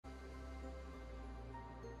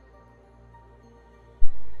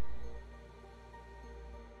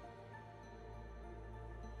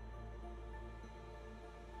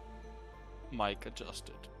Mic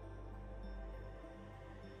adjusted.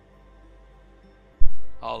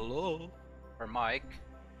 Hello. Or Mike.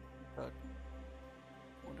 I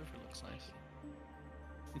wonder if it looks nice.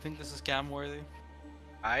 You think this is cam worthy?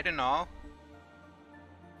 I don't know.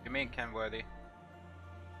 You mean Ken worthy?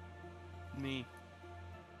 Me.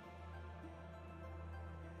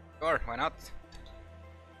 Sure, why not?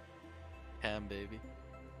 Cam, baby.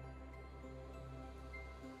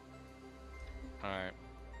 Alright.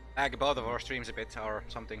 Lag both of our streams a bit or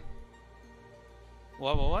something.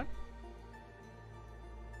 What?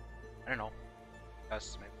 I don't know.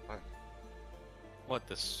 That's maybe. What,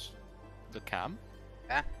 this? The cam?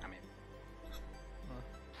 Yeah, I mean.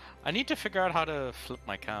 I need to figure out how to flip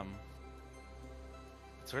my cam.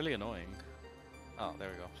 It's really annoying. Oh, there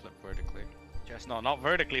we go. Flip vertically. Just No, not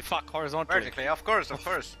vertically. Fuck, horizontally. vertically, of course, of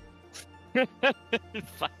course.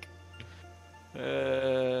 Fuck.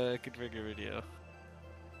 Configure video.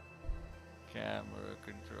 Camera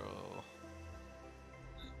control.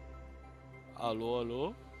 Hello,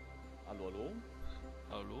 hello? Hello?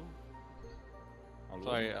 Hello? Hello?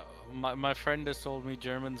 Sorry, my friend has told me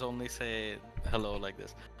Germans only say hello like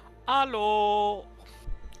this. Hello!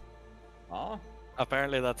 Ah?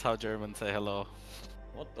 Apparently that's how Germans say hello.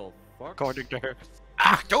 What the fuck? According to her.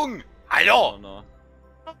 Achtung! Oh Hallo! no.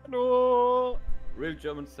 Hello! Real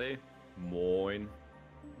Germans say moin.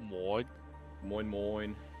 Moin. Moin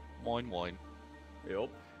moin. Moin moin. Yup.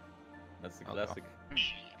 That's the Okay. classic.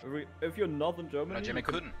 If you're not in Germany, Jimmy you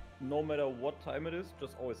can- couldn't. no matter what time it is,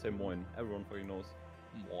 just always say moin. Everyone fucking knows.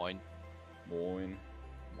 Moin. Moin.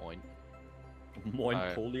 Moin. Moin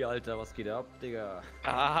Alright. Poli, Alter, was geht ab, Digga?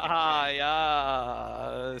 Ah,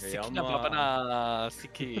 ja. Siki Ja, na Mann. babana.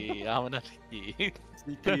 Siki. Hamana siki.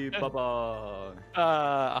 Siki Baba.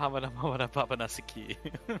 Ah, hamana mamana babana siki.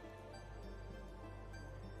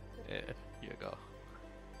 Yeah, here you go.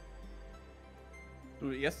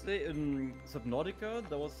 Dude, yesterday in Subnautica,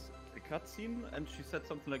 there was a cutscene, and she said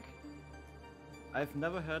something like, "I've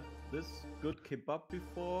never had this good kebab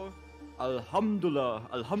before. Alhamdulillah,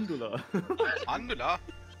 Alhamdulillah." Andula?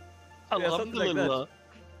 Yeah, something like that. Alhamdulillah.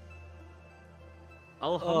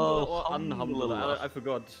 Alhamdulillah or Alhamdulillah. Unhamdulillah? I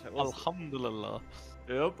forgot. It was- Alhamdulillah.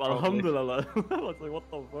 Yep, Probably. Alhamdulillah. I was like, what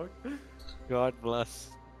the fuck? God bless.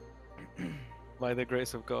 By the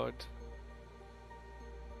grace of God.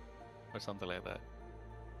 Or something like that.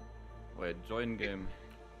 Wait, join game.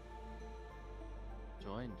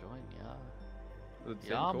 Join, yeah. Is it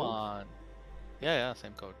same Yeah, code? man. Yeah,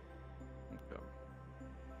 same code. Okay.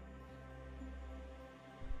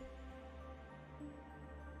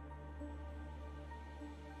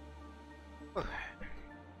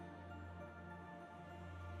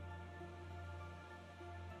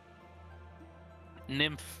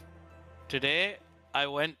 Nymph. Today I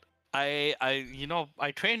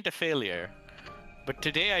trained to failure. But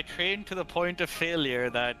today I trained to the point of failure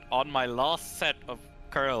that on my last set of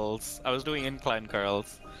curls, I was doing incline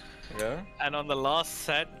curls. Yeah? And on the last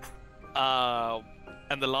set,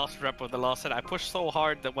 and the last rep of the last set, I pushed so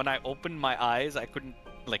hard that when I opened my eyes, I couldn't,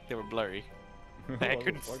 like, they were blurry. I What the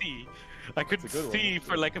couldn't fuck? see. I couldn't That's a good one, see that's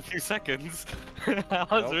for good. like a few seconds. I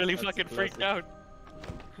was Yep, really that's a fucking freaked classic.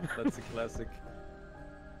 out. That's a classic.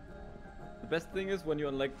 The best thing is when you're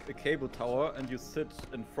on like a cable tower and you sit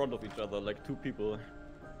in front of each other, like two people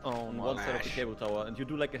Oh on my one side of the gosh. cable tower, and you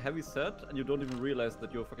do like a heavy set and you don't even realize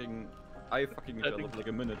that you're fucking eye-fucking each I other think- for like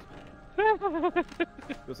a minute.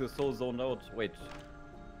 Because you're so zoned out. Wait.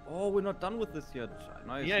 Oh, we're not done with this yet.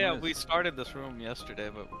 Nice, Yeah, nice. we started this room yesterday,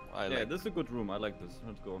 but Yeah, this is a good room. I like this.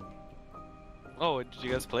 Let's go. Oh, did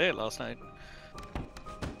you guys play it last night?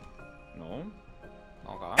 No?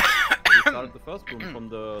 Okay. We started the first room from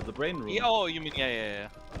the brain room. Yeah, oh, you mean yeah.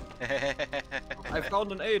 I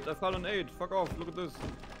found an 8. I found an 8. Fuck off. Look at this.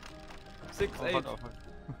 6, Oh, 8. fuck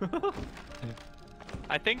off.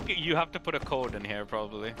 I think you have to put a code in here,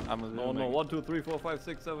 probably. I'm No, assuming. no. 1, 2, 3, 4, 5,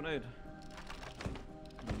 6, 7, 8.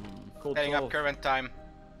 Code Setting up 12. current time.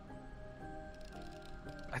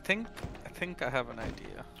 I think I have an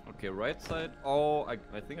idea. Okay, right side. Oh, I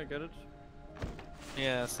think I get it.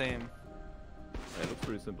 Yeah, same. Yeah, it looks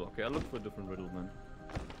pretty simple. Okay, I look for a different riddle, man.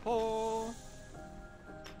 Oh.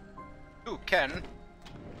 You can.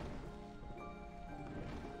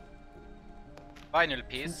 Final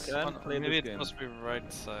piece. Can Oh, play maybe this it's game. supposed to be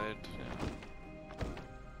right side. Yeah.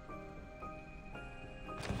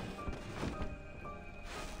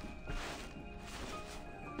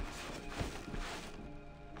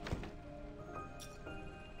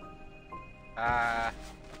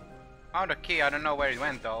 Found a key, I don't know where it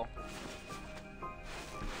went though.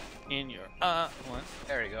 In your what?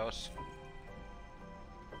 There he goes.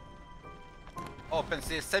 Open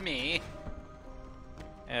sesame.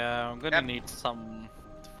 Yeah, I'm gonna Yep. need some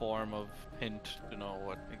form of hint to know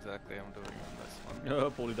what exactly I'm doing on this one. Yeah,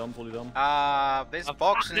 polydum, polydum. This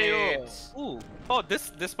box Apadeo. needs. Ooh. Oh,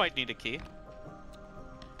 this might need a key.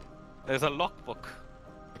 There's a lockbook.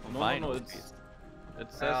 No, Vinyl it keys.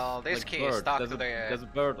 says Well, this like key bird. is stuck there's to a, the. There's a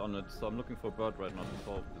bird on it, so I'm looking for a bird right now to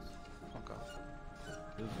solve this. Okay.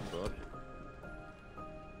 This is a bird.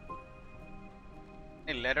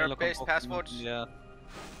 Any Hey, letter look, based I'm passwords? Yeah.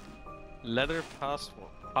 Leather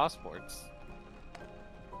passports.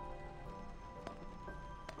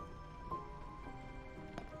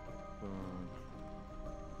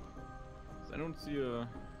 I don't see a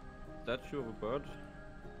statue of a bird.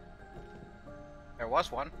 There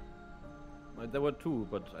was one. There were two,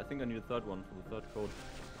 but I think I need a third one for the third code.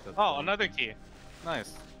 That's Oh, one. another key.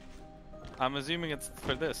 Nice. I'm assuming it's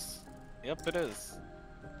for this. Yep, it is.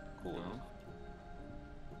 Cool.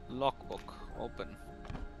 Lockbook. Open.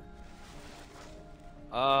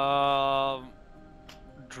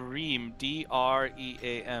 Dream.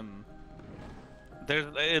 D-R-E-A-M.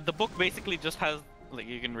 There's the book basically just has like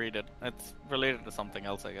you can read it. It's related to something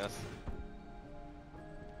else, I guess.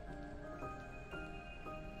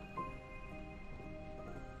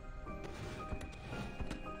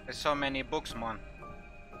 There's so many books, man.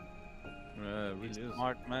 Yeah, it really He's is. a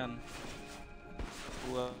smart man.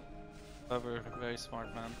 Whoever, very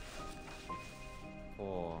smart man.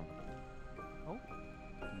 Oh. Oh.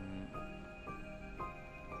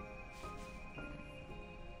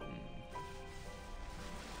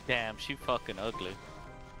 Damn, she fucking ugly.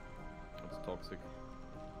 That's toxic.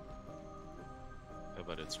 Yeah,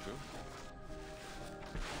 but it's true.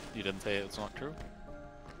 You didn't say it's not true?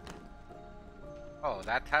 Oh,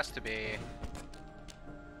 that has to be.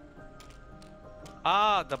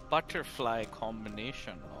 Ah, the butterfly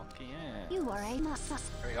combination. Okay, yeah. You are a massa.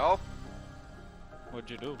 There we go. What'd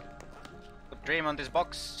you do? Put dream on this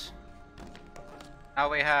box. Now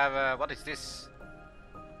we have. What is this?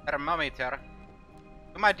 Thermometer.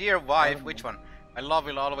 To my dear wife, which one? My love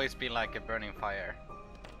will always be like a burning fire.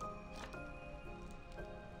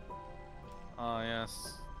 Ah,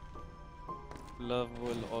 yes. Love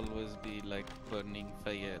will always be like burning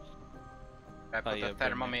fire. I put Fire the burning.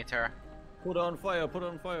 thermometer. Put on fire, put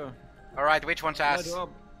on fire. Alright, which one's Light ass? her up.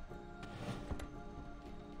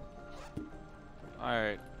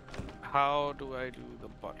 Alright. How do I do the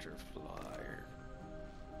butterfly?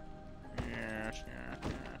 Yes,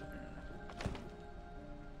 yes.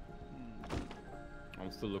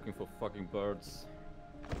 I'm still looking for fucking birds.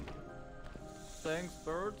 Thanks,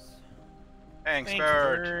 birds. Thanks,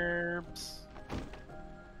 bird. Herbs.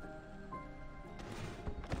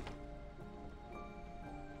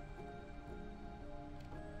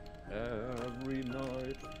 Every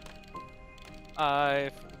night I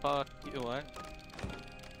fuck you. What?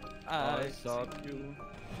 I suck you.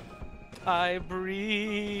 I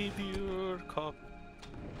breathe your cock.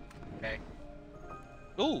 Okay.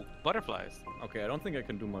 Ooh, butterflies. Okay, I don't think I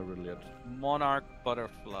can do my riddle yet. Monarch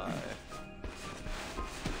butterfly.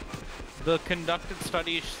 The conducted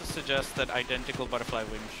study suggests that identical butterfly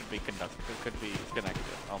wings should be could be connected.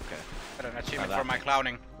 Okay. Got an achievement that for my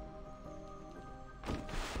clowning.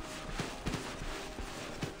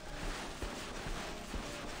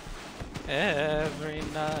 Every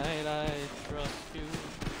night I trust you.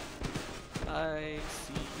 I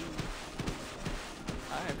see you.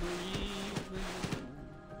 I breathe you.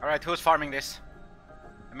 Alright, who's farming this?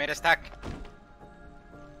 I made a stack.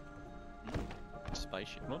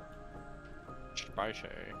 Spicy. What? Spicy.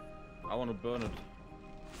 I want to burn it.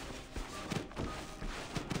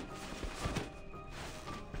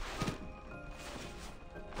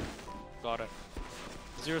 Got it.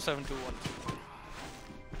 0721.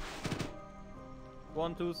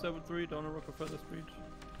 1273 down on Rockefeller Street.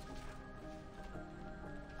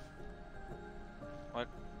 What?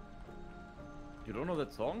 You don't know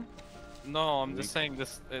that song? No, I'm just Weak. saying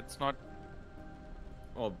this. It's not.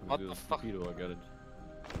 Oh, What because the it's fuck? torpedo, I get it.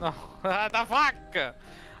 No, what the fuck?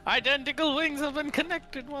 Identical wings have been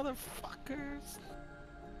connected, motherfuckers.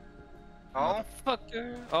 Oh?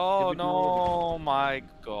 Motherfucker. Oh we do no, my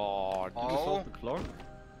god. Did you Oh? solve the clock?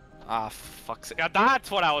 Ah, fuck's sake. That's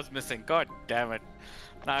what I was missing. God damn it.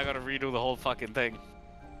 Now I gotta redo the whole fucking thing.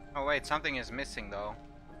 Oh wait, something is missing though.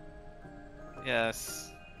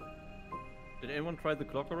 Yes. Did anyone try the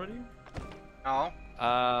clock already? No?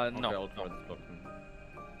 Okay, No. I'll try the clock then.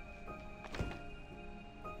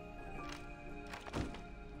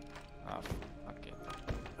 Ah, okay.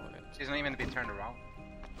 She doesn't even be turned around.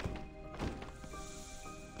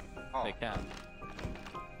 Oh. They can.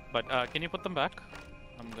 But can you put them back?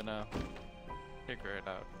 I'm gonna figure it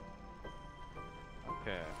out.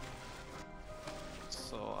 Okay.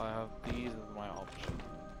 so I have these as my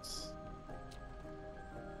options.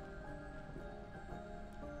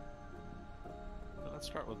 Let's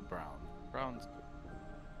start with brown. Brown's good.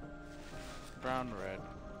 Brown, red.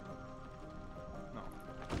 No.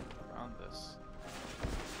 Brown, this.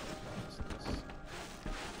 This.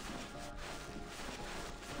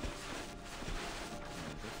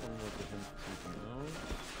 This one was against something else.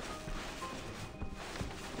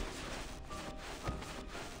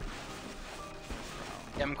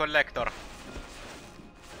 Collector.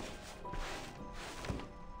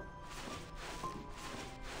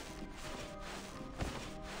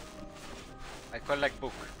 I collect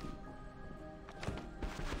book.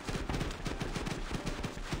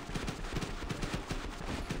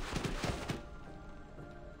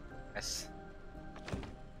 Yes.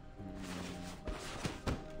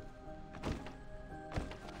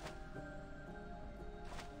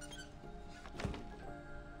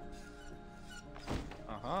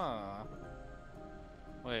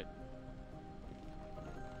 Wait.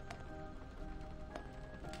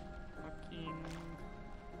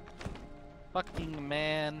 Fucking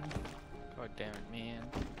man. God damn it, man.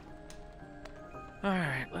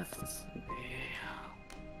 Alright, let's see.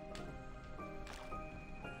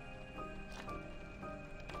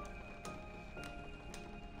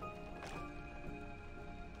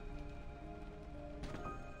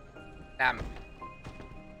 Damn.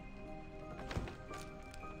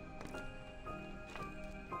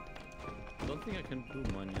 I don't think I can do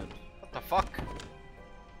mine yet. What the fuck?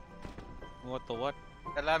 What the what?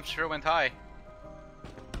 The lamp sure went high.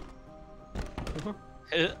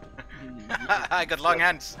 I got long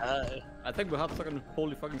hands. I think we have stuck in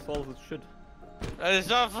holy fucking souls with shit.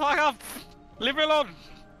 Shut fuck up! Leave me alone!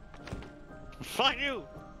 Fuck you!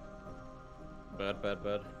 Bad, bad,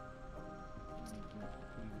 bad.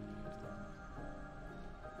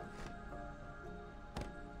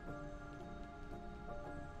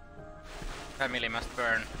 Family must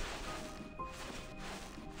burn.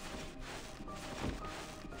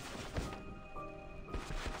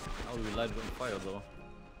 How do we light it on fire though?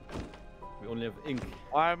 We only have ink.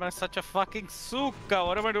 Why am I such a fucking suka?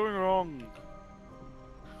 What am I doing wrong?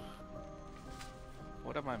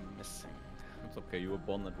 What am I missing? It's okay, you were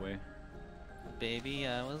born that way. Baby,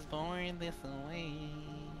 I was born this way.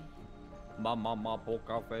 Mama,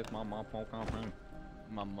 poker face, mama, poker face.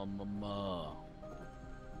 Mama.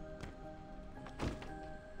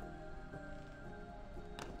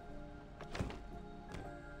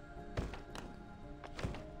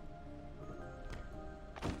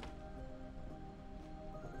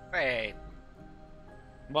 Wait.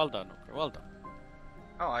 Well done, Ouker. Well done.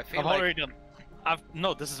 Oh, I feel I've like... already done.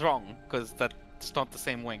 No, this is wrong because that's not the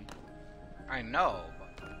same wing. I know.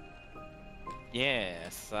 But...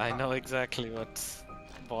 Yes, I know exactly what's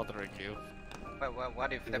bothering you.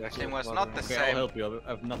 What if the Exactly thing was what not the Okay, same? I'll help you. I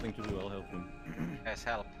have nothing to do. I'll help you. Yes,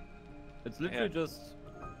 help. It's literally just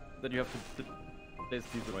that you have to place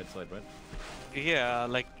these the right side, right? Yeah,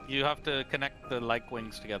 like you have to connect the like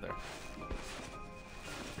wings together.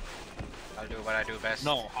 I'll do what I do best.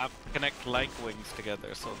 No, I have to connect like wings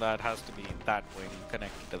together, so that has to be that wing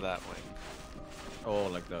connected to that wing. Oh,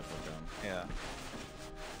 like that. Okay. Yeah.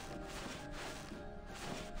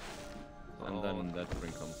 And then that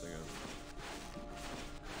ring comes together.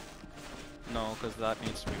 No, because that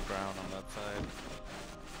needs to be brown on that side.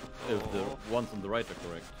 If the ones on the right are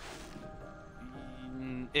correct.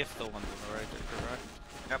 If the ones on the right are correct.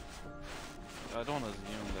 Yep. I don't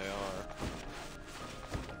assume they are.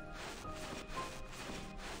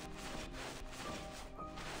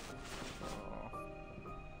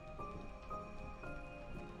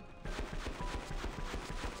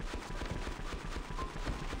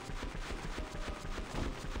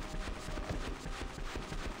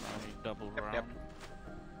 Double round.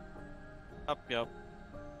 Yep. Yep.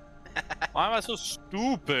 Why am I so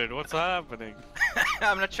stupid? What's happening?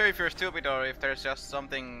 I'm not sure if you're stupid or if there's just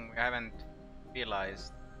something I haven't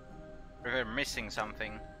realized. Or we're missing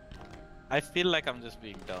something. I feel like I'm just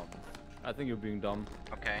being dumb. I think you're being dumb.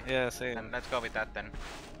 Okay. Yeah, same. Then let's go with that then.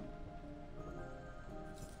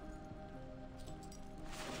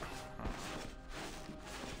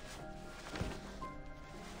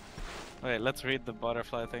 Wait, let's read the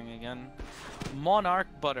butterfly thing again. Monarch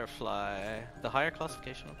butterfly. The higher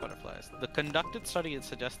classification of butterflies. The conducted study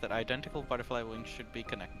suggests that identical butterfly wings should be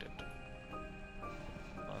connected.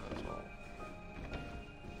 Oh, that's all.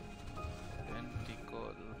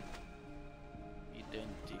 Identical.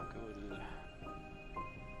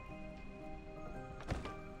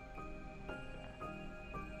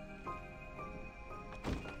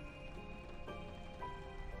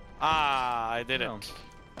 Ah, I did it. No.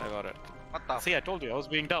 I got it. What the? See, I told you I was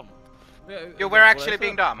being dumb. Yeah, You were actually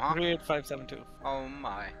being dumb, huh? 38572. Oh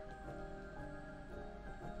my.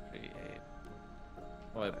 38.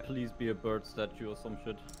 Alright, please be a bird statue or some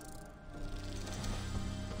shit.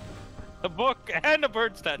 A book and a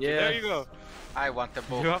bird statue. There you go. I want the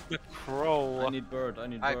book. You have the crow. I need bird, I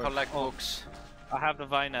need I bird. collect books. I have the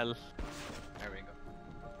vinyl. There we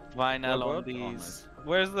go. Vinyl More on bird? Oh, these. nice.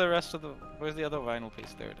 Where's the rest of the? Where's the other vinyl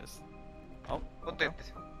piece? There it is. Oh, Put it.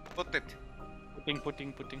 Put it.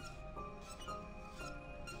 putting.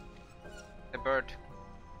 The bird.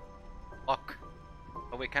 Lock.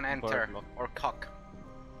 So we can enter. lock. Or cock.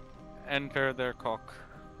 Enter their cock.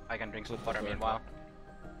 I can drink some With the water bird meanwhile.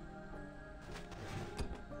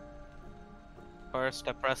 First,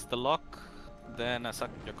 I press the lock. Then I suck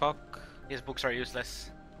your cock. These books are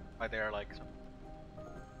useless. Why they are like...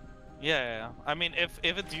 Yeah. I mean, if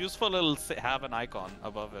it's useful, it'll have an icon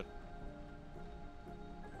above it.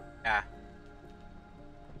 Yeah.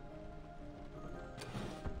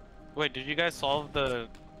 Wait, did you guys solve the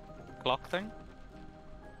clock thing?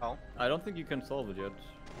 Oh. I don't think you can solve it yet.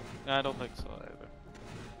 I don't think so either.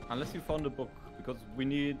 Unless you found a book, because we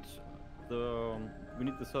need the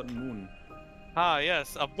certain moon. Ah,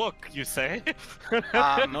 yes, a book, you say?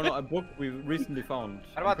 No, a book we recently found.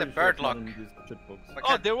 What about the bird lock? In these shit books.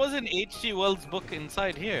 Oh, there was an H.G. Wells book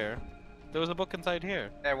inside here. There was a book inside here.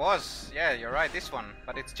 There was. Yeah, you're right. This one.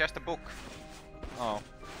 But it's just a book. Oh.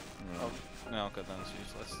 No. No, okay, then it's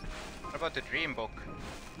useless. What about the dream book?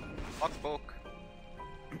 What book?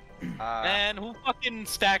 Man, who fucking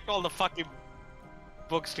stacked all the fucking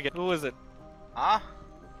books together? Who was it? Huh?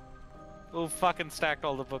 Who fucking stacked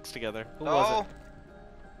all the books together? Who No. was it?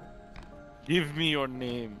 Give me your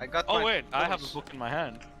name. I got Oh my wait, I have a tools. book in my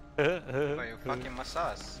hand. Oh, you fucking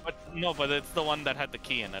massage. But no, but it's the one that had the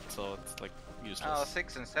key in it, so it's like useless. Oh,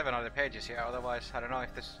 6 and 7 are the pages here. Otherwise, I don't know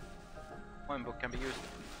if this one book can be used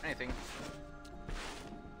for anything.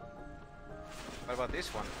 What about this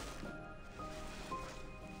one?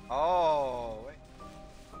 Oh, wait.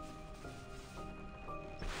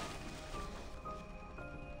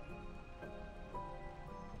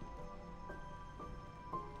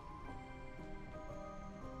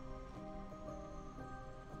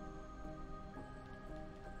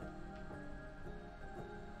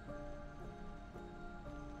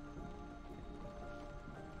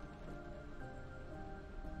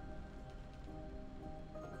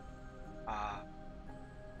 Ah.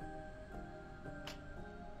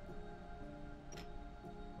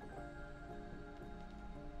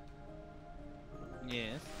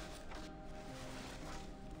 Yes.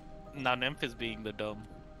 Now Nymph is being the dumb.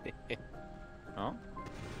 Huh?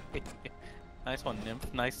 Nice one,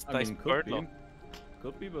 Nymph. Nice, I nice mean, bird lock.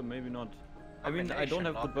 Could be, but maybe not. I mean, I don't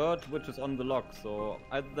have the bird which is on the lock, so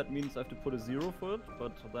either that means I have to put a 0 for it,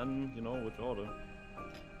 but then, you know, which order.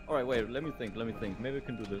 Alright, wait, let me think. Maybe we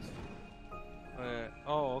can do this.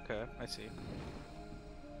 Oh, okay, I see.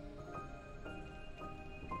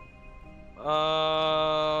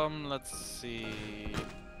 Let's see.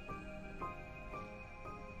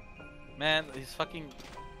 Man, this fucking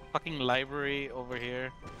library over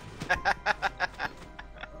here.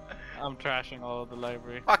 I'm trashing all of the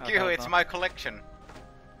library. Fuck you, it's my. my collection.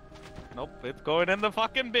 Nope, it's going in the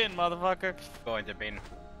fucking bin, motherfucker. Go in the bin.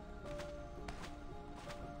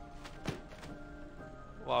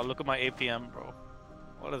 Wow, look at my APM, bro.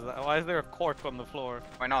 What is that? Why is there a cork on the floor?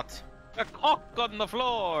 Why not? A cock on the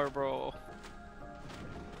floor, bro.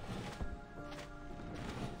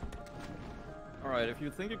 Alright, if you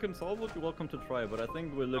think you can solve it, you're welcome to try, but I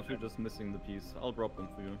think we're literally just missing the piece. I'll drop them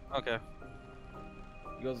for you. Okay.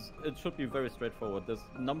 Because it should be very straightforward. There's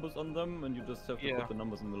numbers on them, and you just have to put the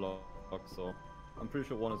numbers in the lock, so I'm pretty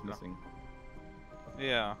sure one is missing.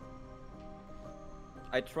 Yeah.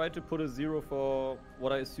 I tried to put a 0 for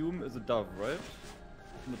what I assume is a dove, right?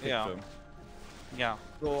 In the picture. Yeah.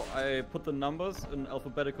 So I put the numbers in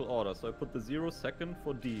alphabetical order. So I put the 0 second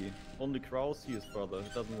for D. Only crow, C is further.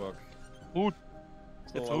 It doesn't work. Hoot.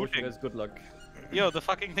 So It's I wish you hooting. guys good luck. Yo, the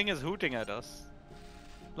fucking thing is hooting at us.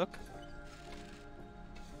 Look.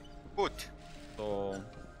 Hoot. So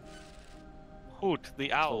Hoot,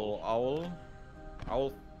 the owl. So owl.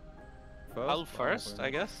 Owl first. Owl first, I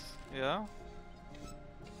guess. Yeah.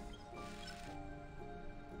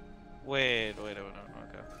 Wait, okay.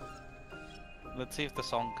 Let's see if the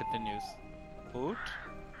song continues. Hoot,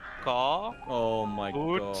 caw, Oh my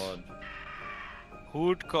Hoot. god.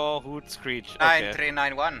 hoot, caw, hoot, screech. Okay.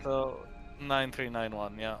 9391. So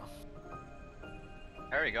 9391, yeah.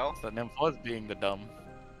 There we go. So Nymph was being the dumb.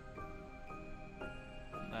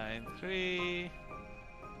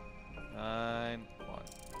 9391.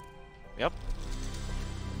 Yep.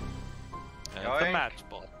 And it's a Yoink.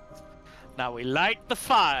 matchbox. Now we light the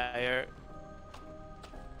fire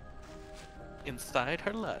inside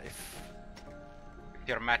her life. With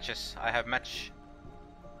your matches. I have match.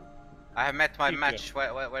 I have met my Keep match.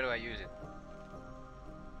 Where do I use it?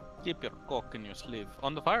 Keep your cock in your sleeve.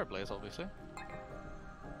 On the fireplace, obviously.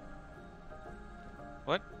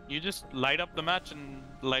 What? You just light up the match and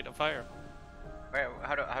light a fire. Where?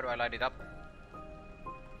 How do I light it up?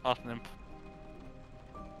 Ask Nymph.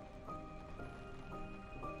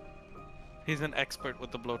 He's an expert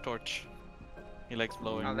with the blowtorch. He likes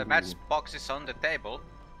blowing. Now the match box is on the table,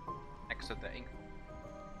 next to the ink.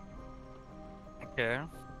 Okay.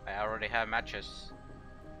 I already have matches.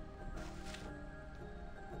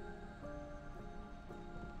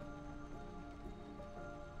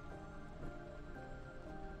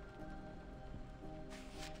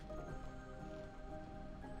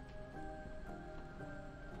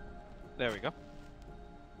 There we go.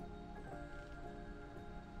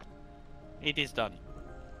 It is done.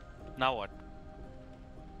 Now what?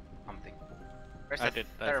 Something. Where's I the did,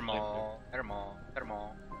 I thermal?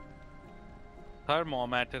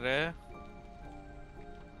 Thermometer.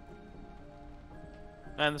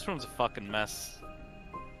 Man, this room's a fucking mess.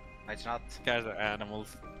 It's not. These guys are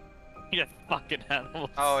animals. Yeah, fucking animals.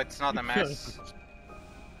 Oh, it's not a mess.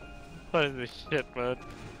 What is this shit, man?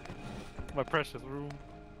 My precious room.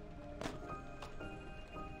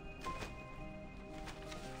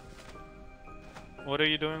 What are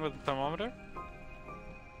you doing with the thermometer?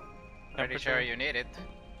 Pretty sure you need it.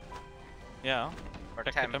 Yeah. For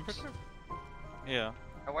Check the temps. temperature? Yeah.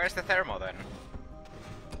 Where's the thermo then?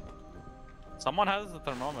 Someone has the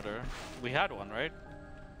thermometer. We had one, right?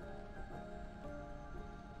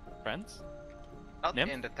 Friends? Not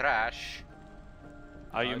Nymph? in the trash.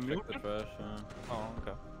 Are you I checked the muted? trash, Oh,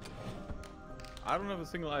 okay. I don't have a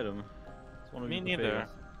single item. It's one of Me you neither.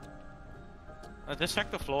 potatoes. Just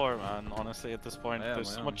check the floor, man, honestly, at this point. I am, There's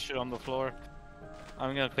I so am. much shit on the floor.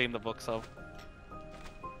 I'm gonna clean the books up.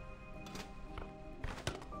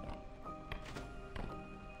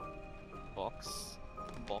 Box.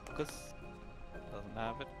 Bocus. Doesn't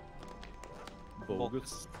have it.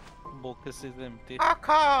 Bogus. Bocus is empty.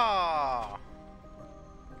 Aka!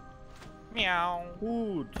 Meow.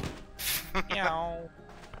 Food. Meow.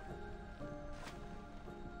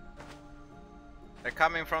 They're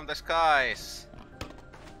coming from the skies.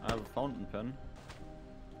 I have a fountain pen.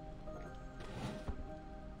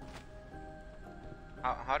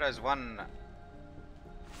 How does one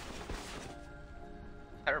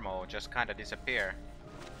thermo just kind of disappear?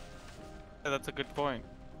 Yeah, that's a good point.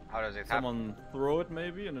 How does it happen? Someone throw it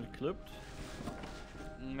maybe and it clipped.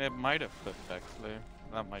 It might have clipped, actually.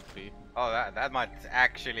 That might be. Oh, that might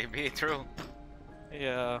actually be true.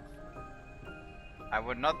 Yeah. I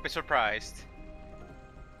would not be surprised.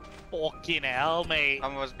 Fucking hell, mate.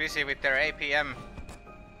 Someone was busy with their APM.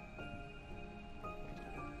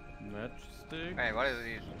 Matchstick. Hey, what is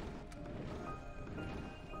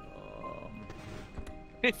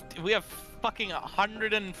this? We have fucking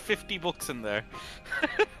 150 books in there.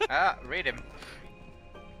 Ah, read him.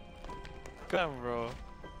 Come, bro.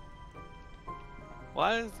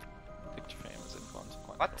 Why is picture frame is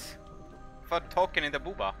inconsequential? What? For talking in the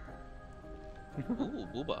booba. Ooh,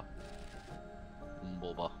 booba.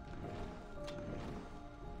 Boba.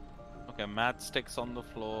 Okay, matchsticks on the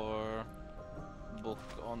floor. Book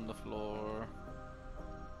on the floor.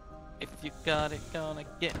 If you got it, gonna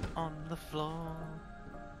get on the floor.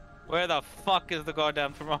 Where the fuck is the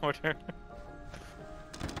goddamn thermometer?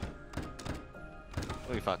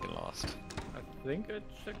 We fucking lost. I think I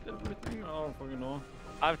checked everything. I don't fucking know.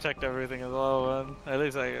 I've checked everything as well, man. At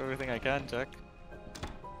least everything I can check.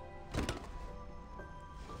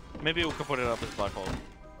 Maybe we could put it up as black hole.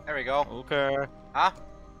 There we go. Okay. Huh?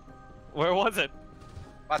 Where was it?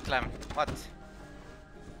 What, Lamb? What?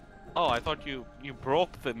 Oh, I thought you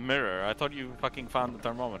broke the mirror. I thought you fucking found the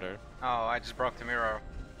thermometer. Oh, I just broke the mirror.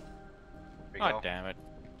 There we God go. damn it.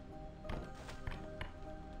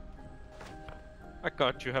 I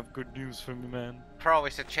got you have good news for me, man. Crow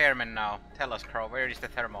is the chairman now. Tell us, Crow, where is the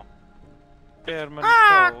thermo? Chairman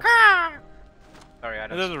Crow. Sorry, I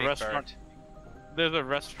don't There's a speak restaurant. bird. There's a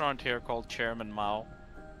restaurant here called Chairman Mao.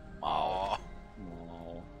 Oh.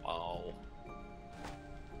 No. Wow.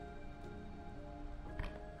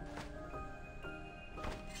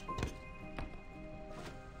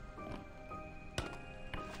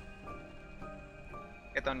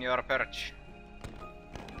 Get on your perch.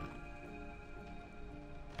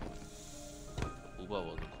 Uba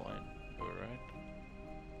was a coin. You were right.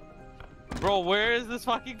 Bro, where is this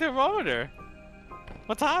fucking thermometer?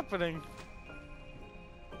 What's happening?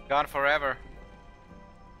 Gone forever.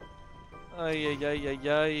 Ay, ay, ay, ay,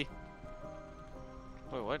 ay.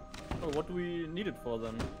 Wait, what? Oh, what do we need it for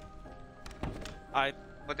then? I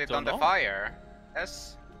Put it Don't on the know. fire.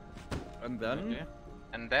 Yes. And then? Okay.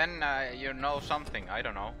 And then you know something. I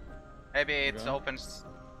don't know. Maybe it Okay. opens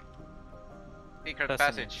secret Sesame.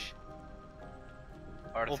 passage.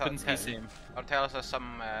 Or, Opens PCM. or tells us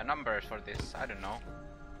some numbers for this. I don't know.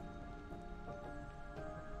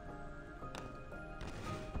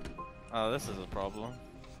 Oh, this is a problem.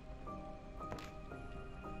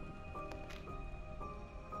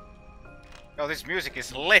 Oh, this music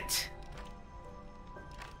is lit!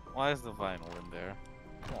 Why is the vinyl in there?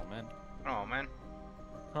 Come on, man. Oh man.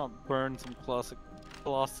 Can't burn some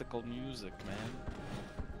classical music, man.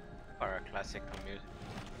 Or classical music.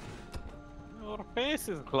 Your face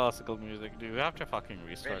is classical music, dude. We have to fucking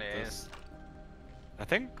restart Really this. I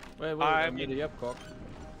think. Wait, I I made a cock.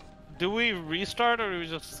 Do we restart or do we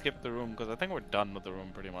just skip the room? Because I think we're done with the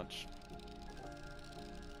room pretty much.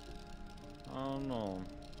 Oh no.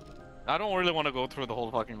 I don't really want to go through the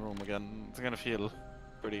whole fucking room again. It's gonna feel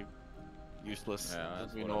pretty useless. Yeah, as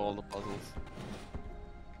that's we what know I all the want. puzzles.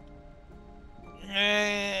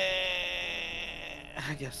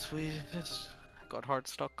 I guess we just got hard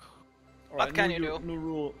stuck. Alright, can new you do? New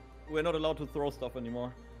rule. We're not allowed to throw stuff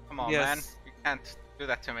anymore. Come on, Yes. man. You can't do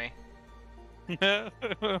that to me.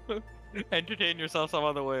 Entertain yourself some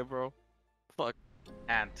other way, bro. Fuck.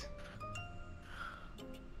 Can't.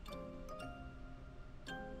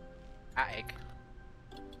 Egg.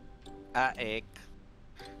 Egg.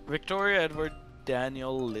 Victoria, Edward,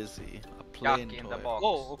 Daniel, Lizzie. A plain Yuck in toy. the box.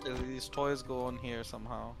 Oh, okay. These toys go on here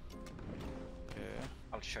somehow. Okay.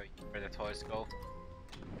 I'll show you where the toys go.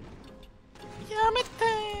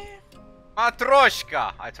 Yamete!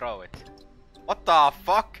 Matroshka! I throw it. What the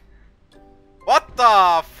fuck? What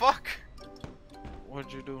the fuck?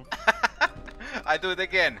 What'd you do? I do it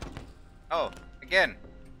again. Oh, again.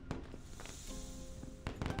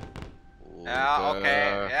 Yeah,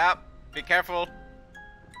 okay. Yeah. Be careful.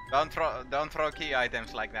 Don't throw key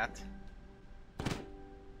items like that.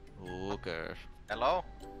 Okay. Hello?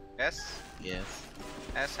 Yes? Yes.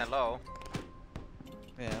 Yes, hello.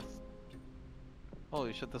 Yes.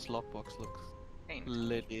 Holy shit, this lockbox looks Paint.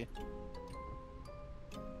 litty.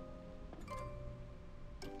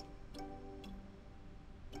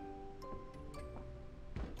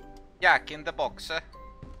 Jack in the box.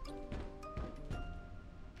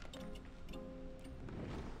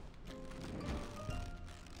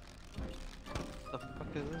 The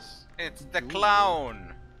fuck is this? It's the Ooh.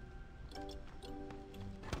 clown.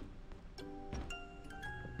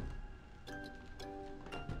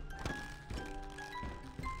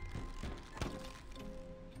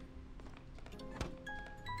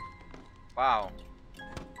 Wow.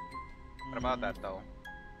 What about that though?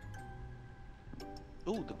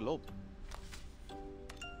 Ooh, the globe.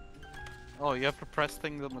 Oh, you have to press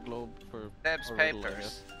things on the globe for Deb's a riddle, I papers.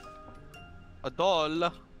 guess. A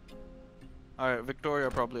doll. Alright, Victoria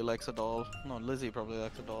probably likes a doll. No, Lizzie probably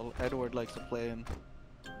likes a doll. Edward likes a plane.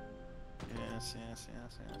 Yes, yes,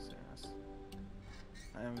 yes, yes, yes.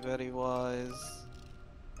 I am very wise.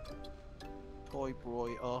 Toy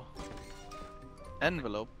boy,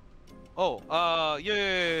 envelope. Oh,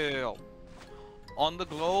 yeah. On the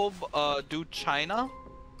globe, do China?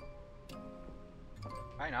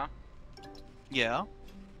 I know. Yeah.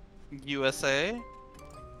 USA.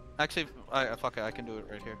 Actually, fuck it, I can do it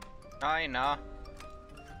right here. China.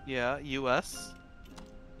 Yeah, US.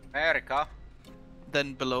 America.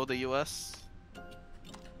 Then below the US.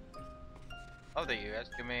 Oh, the US.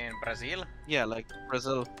 You mean Brazil? Yeah, like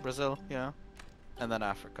Brazil, yeah. And then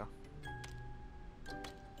Africa.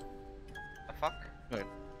 The fuck? Wait,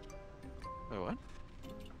 what?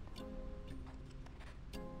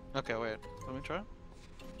 Okay, wait. Let me try.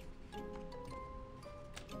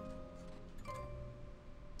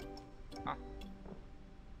 Huh?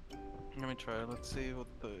 Let me try. Let's see what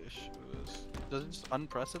the issue is. Does it just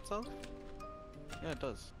unpress itself? Yeah, it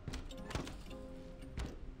does.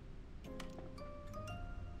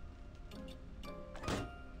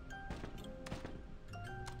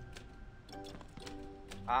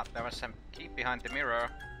 Ah, there was some key behind the mirror.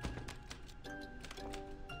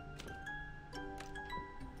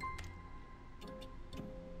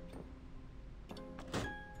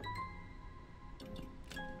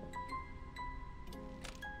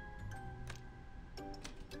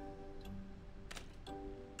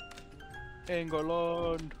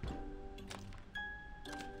 England.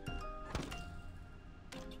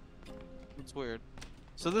 It's weird.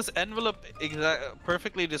 So this envelope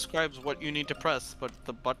perfectly describes what you need to press, but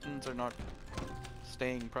the buttons are not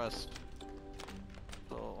staying pressed.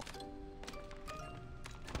 So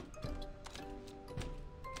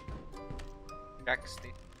Jack's the...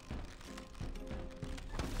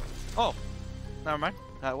 Oh, never mind.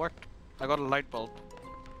 That worked. I got a light bulb.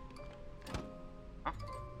 Huh?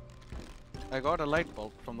 I got a light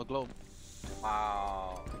bulb from the globe.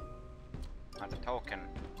 Wow. And a token.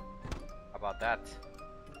 How about that?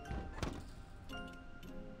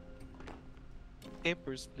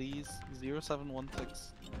 Papers, please.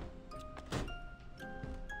 0716.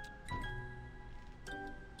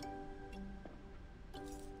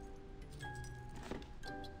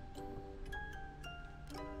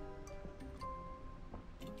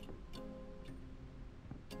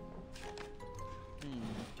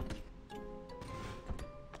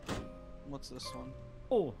 What's this one?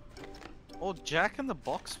 Oh, Oh, Jack in the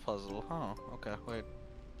Box puzzle, huh? Okay, wait.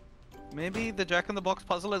 Maybe the Jack in the Box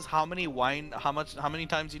puzzle is how many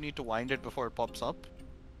times you need to wind it before it pops up?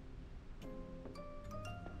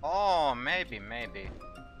 Oh, maybe, maybe.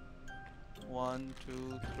 1,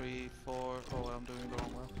 2, 3, 4. Oh, I'm doing the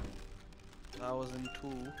wrong way. That was in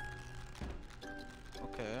 2.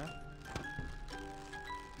 Okay.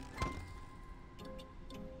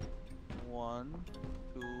 1,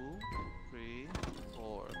 2, 3,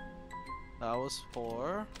 4. That was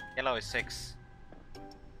 4. Yellow is 6.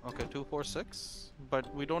 Okay, 2, 4, 6.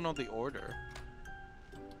 But we don't know the order.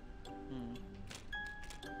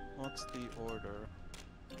 What's the order?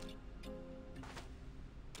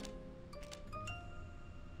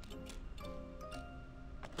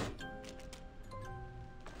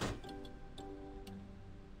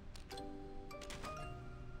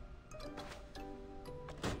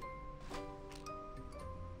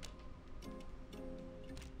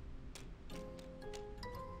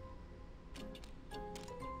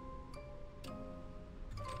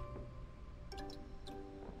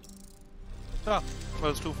 Oh,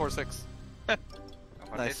 well, it's 2, 4, 6.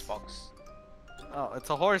 For Nice. this box. Oh, it's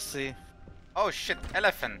a horsey. Oh shit,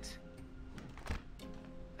 elephant.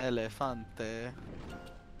 Elefante.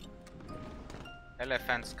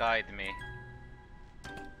 Elephants guide me.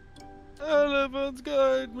 Elephants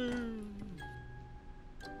guide me.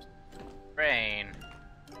 Rain.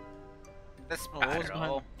 The Oh, what was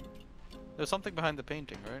sparrow. behind- There's something behind the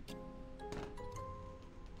painting, right?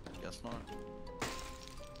 Guess not.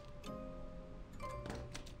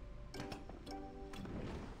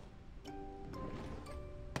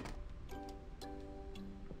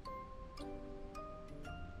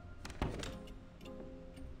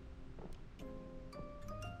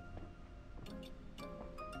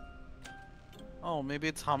 Oh, maybe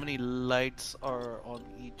it's how many lights are on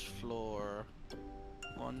each floor.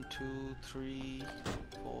 1, 2, 3,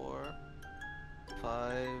 4,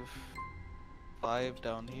 5. 5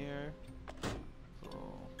 down here. So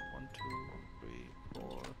 1, 2, 3,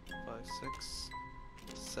 4, 5, 6,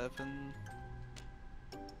 7.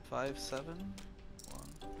 5, 7.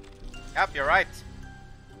 1. Yep, you're right.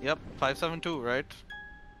 Yep, 5, 7, 2, right?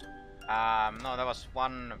 No, that was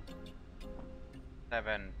 1,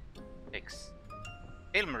 7, 6.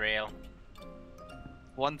 Film reel.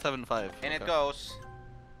 1, 7, 5. In it okay. goes.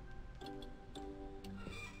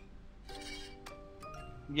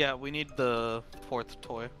 Yeah, we need the 4th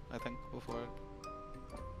toy, I think, before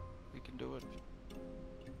we can do it.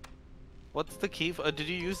 What's the key? Did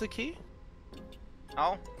you use the key?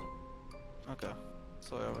 No? Okay,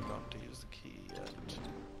 so I haven't gone to use the key yet.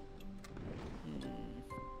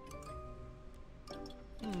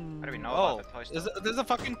 What do we know Oh, about the toy store? there's a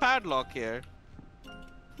fucking padlock here.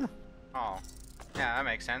 Oh. Yeah, that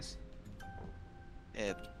makes sense.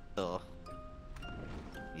 Eto.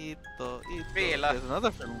 Ito. Pila. There's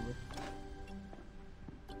another film.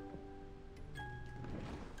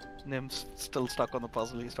 Nim's still stuck on the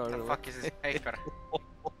puzzle he started The with. fuck is this paper?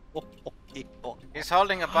 He's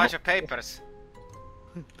holding a bunch of papers.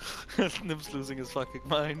 Nim's losing his fucking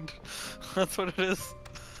mind. That's what it is.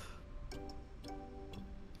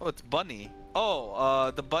 Oh, it's Bunny.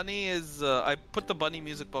 Oh, the bunny is. I put the bunny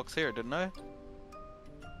music box here, didn't I?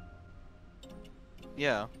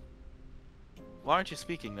 Yeah. Why aren't you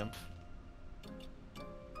speaking, Nymph?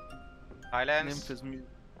 Silence. Nymph is mute.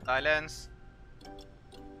 Silence.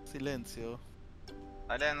 Silencio.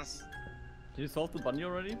 Silence. did you solve the bunny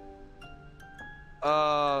already?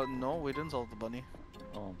 No, we didn't solve the bunny.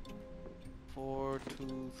 Oh. 4,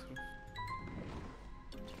 2, 3.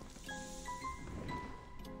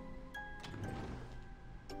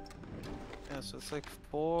 Yeah, so it's like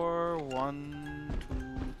 4, 1,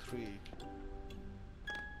 2, 3.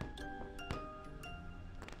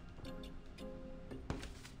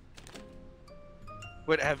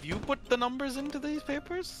 Wait, have you put the numbers into these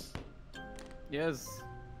papers? Yes.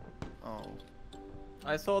 Oh.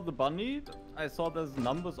 I saw the bunny. I saw there's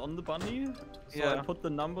numbers on the bunny. So Yeah. I put the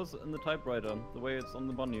numbers in the typewriter, the way it's on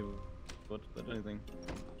the bunny. But anything.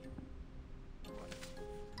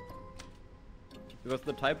 Because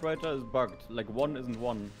the typewriter is bugged. Like 1 isn't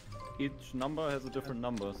 1. Each number has a different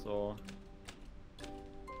number, so...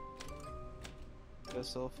 Okay,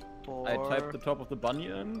 so 4... I typed the top of the bunny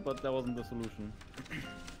in, but that wasn't the solution.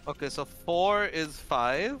 Okay, so 4 is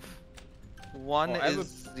 5. 1 Oh, I have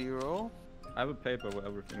is 0. I have a paper where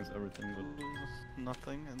everything is everything, but... 2 is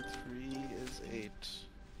nothing, and 3 is 8.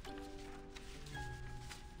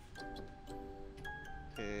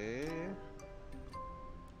 Okay.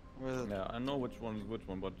 Where's it? Yeah, I know which one is which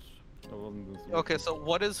one, but that wasn't the solution. Okay, so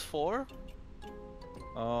what is 4?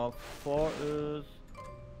 4 is...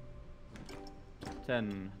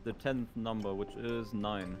 10. The 10th number, which is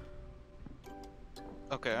 9.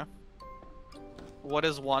 Okay. What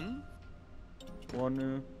is 1? 1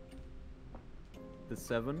 is... The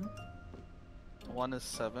 7. 1 is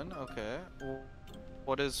 7, okay.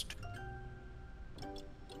 What is 2?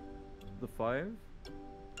 The 5.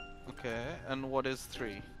 Okay, and what is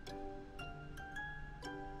 3?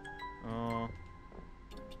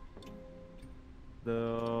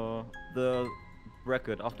 The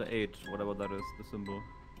bracket after 8, whatever that is, the symbol.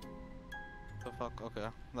 The fuck? Okay,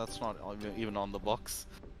 that's not even on the box.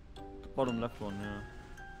 Bottom left one, yeah.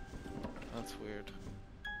 That's weird.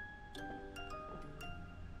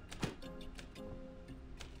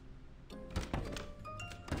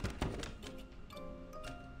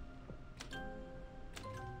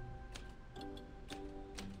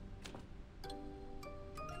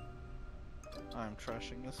 I'm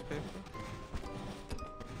trashing this paper.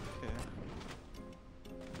 Okay.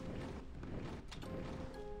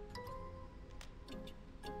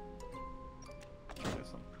 Try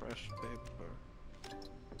some fresh paper.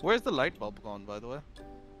 Where's the light bulb gone, by the way?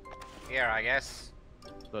 Here, I guess.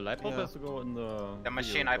 The light bulb Yeah. has to go in the... The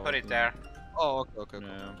machine, video I put card, it yeah. there. Oh, okay, okay, cool,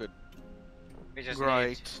 Yeah. good. We just Right.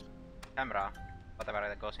 need camera, whatever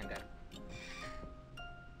that goes in there.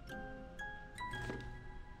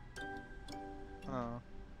 Oh.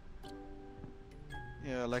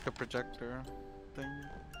 Yeah, like a projector thing.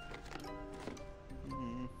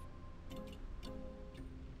 Mhm.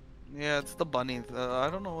 Yeah, it's the bunny. I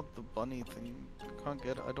don't know what the bunny thing. Can't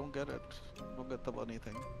get it. I don't get it. Don't get the bunny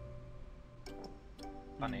thing.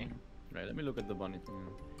 Funny. Right, let me look at the bunny thing.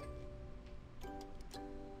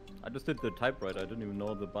 I just did the typewriter, I didn't even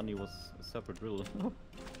know the bunny was a separate drill.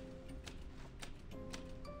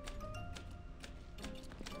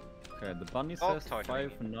 Okay, the bunny Oh, says totally.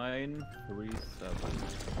 5937.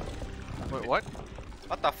 Wait, what?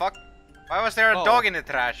 What the fuck? Why was there a Oh. dog in the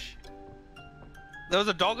trash? There was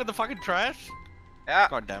a dog in the fucking trash? Yeah.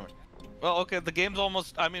 God damn it. Well, okay, the game's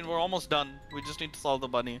almost. I mean, we're almost done. We just need to solve the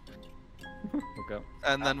bunny. Okay.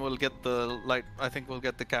 And then we'll get the light. I think we'll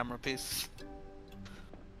get the camera piece.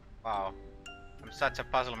 Wow. I'm such a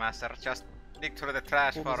puzzle master. Just dig through the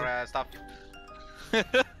trash What for was stuff.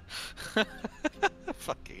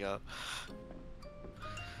 Fucking hell.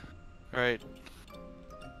 Right.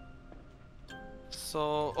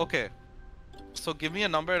 So, okay. So give me a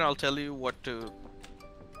number and I'll tell you what to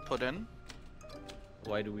put in.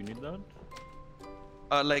 Why do we need that?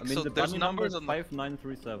 Like, I mean, so the there's bunny number numbers is on the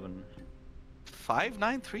 5937.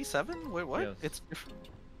 5937? Wait, what? Yes. It's different.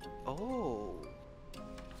 Oh.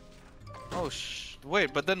 Oh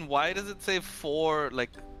wait, but then why does it say 4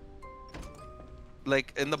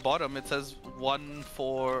 like in the bottom it says 1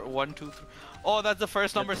 4 1 2 3. Oh, that's the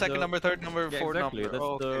first number, That's second the- number, third number, Yeah, fourth exactly. number. That's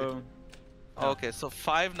Oh, okay. the... Okay, so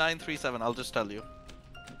 5937. I'll just tell you.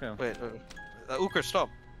 Okay. Wait, Ouker, stop.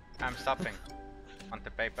 I'm stopping. On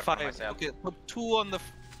the paper for 5. myself. Okay, put 2 on the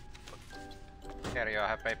Here you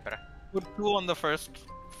have paper. put 2 on the first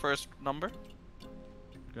number.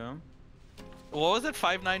 Okay. What was it?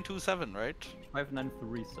 5927, right?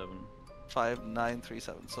 5937.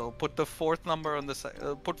 5937. So put the fourth number on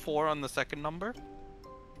the put 4 on the second number.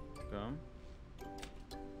 Okay.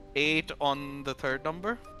 8 on the third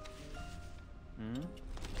number. Hmm.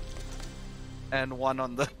 And 1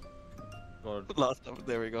 on the Got last number.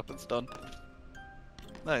 There we go. It's done.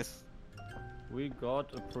 Nice. We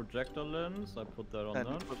got a projector lens. I put that on And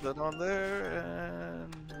that. put that on there,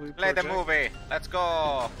 and we Play the project. movie. Let's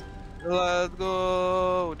go. Let's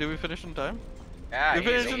go. Did we finish in time? Yeah, We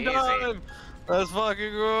finished easy, in easy. time. Let's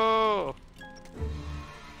fucking go.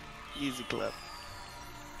 Easy clap.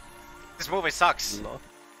 This movie sucks.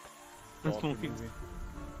 Got the movie.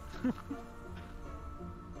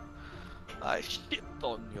 I shit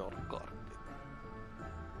on your carpet.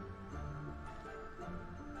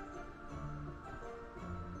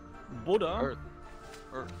 Buddha?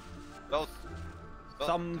 Earth. Both.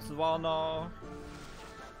 Samswana.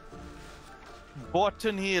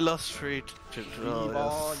 Botany Illustrated.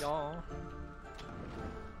 Oh, yes.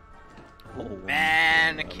 Oh,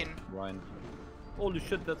 Mannequin. grind. Holy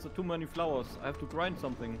shit, that's too many flowers. I have to grind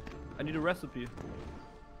something. I need a recipe.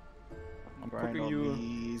 I'm Grind cooking on you.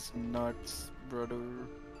 these nuts, brother.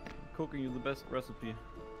 Cooking you the best recipe.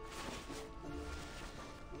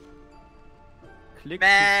 Click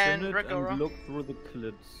Man, to spin it Rigora. and look through the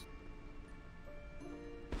clips.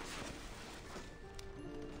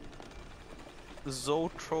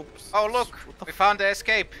 Zoetropes. Oh look, What the we found the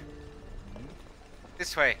escape.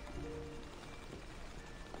 This way.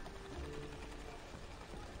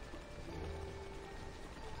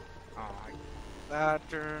 Oh,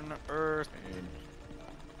 Saturn, Earth,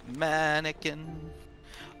 Mannequin.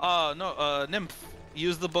 No, Nymph.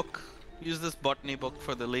 Use the book. Use this botany book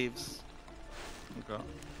for the leaves. Okay.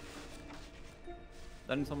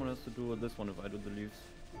 Then someone has to do this one if I do the leaves.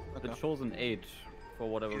 Okay. It shows an 8 for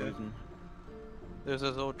whatever Yeah. reason. There's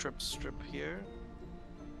a Zoetrope strip here.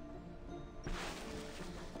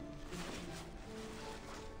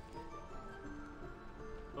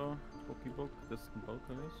 Oh, bookie book, this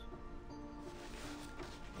Balkanis.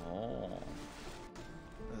 Oh.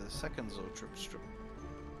 The second Zoetrope strip.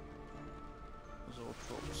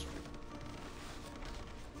 Zoetrope strip.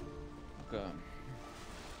 Okay.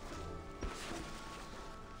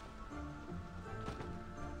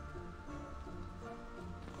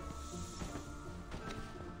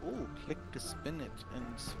 Oh, click to spin it and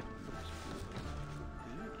it looks good.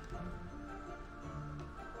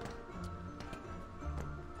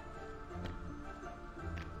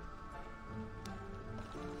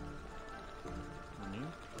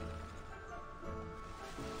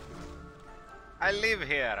 I live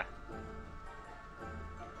here.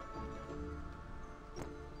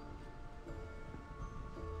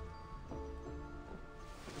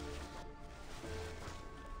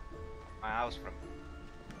 My house from.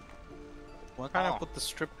 Why can't I Oh. put the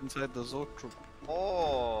strip inside the Zoetrope?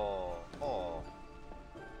 Oh, oh.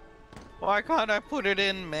 Why can't I put it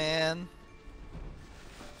in, man?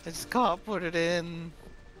 I just can't put it in.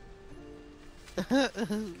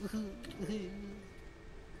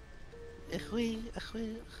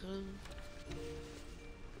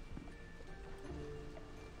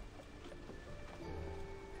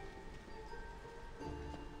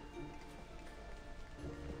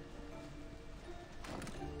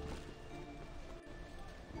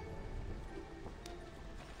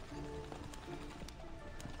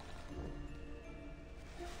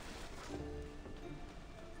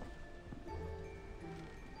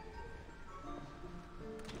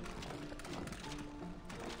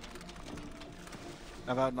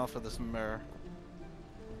 I've had enough of this mirror.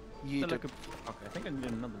 Is there Yeet like it. okay, I think I need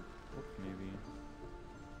another book maybe.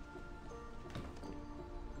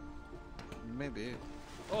 Maybe.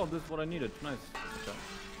 Oh, this is what I needed. Nice. Okay.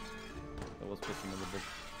 That was just another book.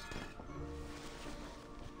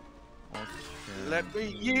 Okay. Let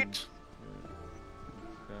me eat.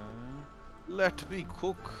 Okay. Let me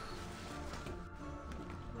cook.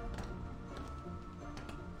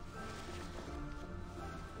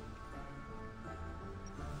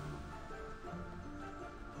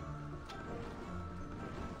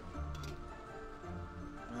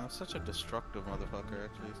 I'm such a destructive motherfucker,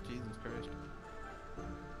 actually. Jesus Christ.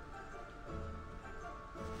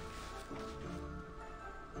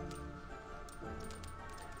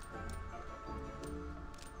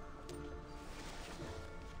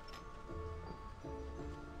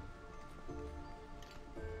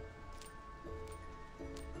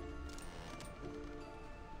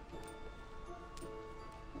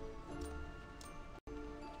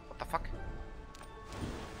 What the fuck?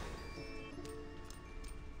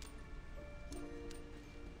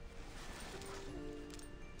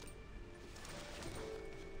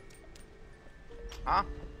 Huh?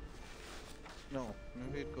 No,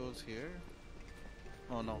 maybe it goes here.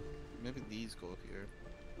 Oh no, maybe these go here.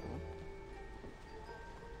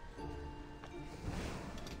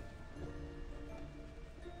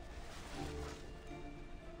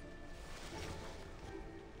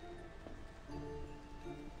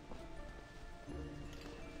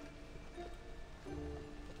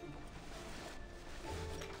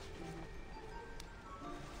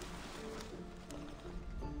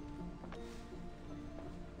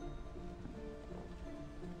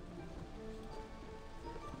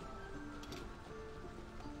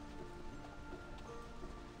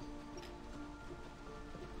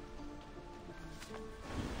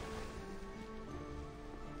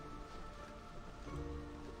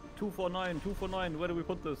 Two for nine. Where do we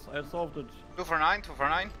put this? I solved it. 2 for 9, 2 for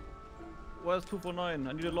 9. Where's 249?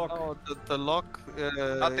 I need a lock. Oh, the lock.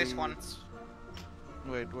 Not this one.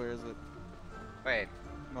 Wait, where is it? Wait,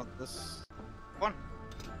 Not this. one.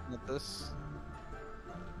 Not this.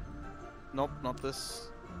 Nope, not this.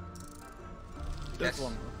 This Yes.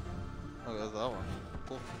 one. Oh, there's that one.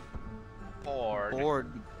 Cool. Board.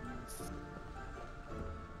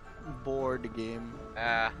 Board game.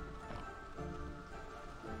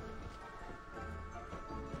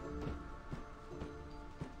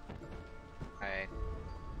 Right.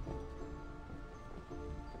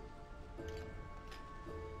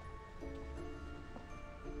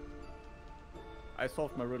 I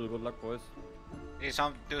solved my riddle. Good luck, boys.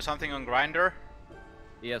 Do something on grinder.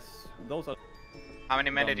 Yes, those are. How many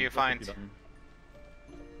men done, did you perfectly find? done.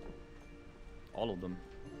 All of them.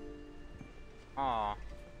 Oh.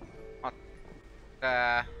 What?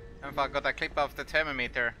 If I got a clip of the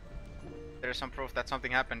thermometer, there's some proof that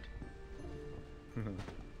something happened.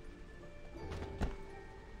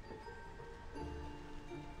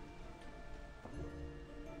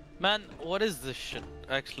 Man, what is this shit?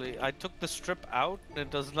 Actually, I took the strip out and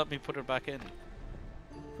it doesn't let me put it back in.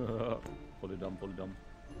 Fully dumb, fully dumb.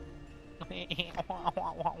 Okay,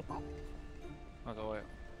 wait.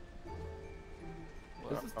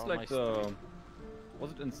 This is like the.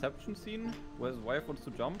 Was it Inception scene where his wife wants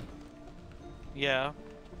to jump? Yeah.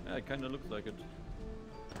 Yeah, it kinda looks like it.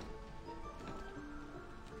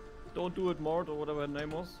 Don't do it, Mort, or whatever her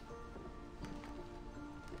name was.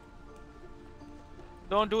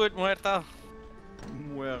 Don't do it, Muerta.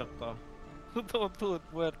 Muerta. Don't do it,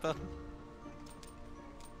 Muerta.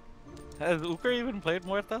 Has Ouker even played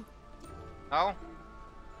Muerta? No,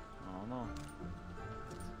 Oh no.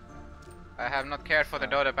 I have not cared for the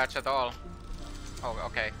Dota batch at all. Oh,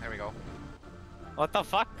 okay, there we go. What the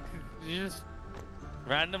fuck? You just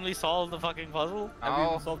randomly solved the fucking puzzle? Have you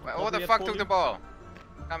Oh, solved the who puzzle the yet, fuck Polly? took the ball?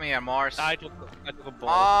 Come here, Mars. I took a ball.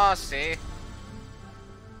 Oh, see.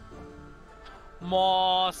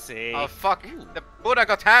 Mossy. Oh, fuck. Ooh. The Buddha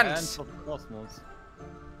got Hands hands. of the Cosmos.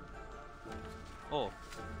 Oh,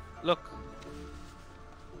 look.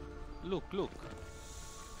 Look.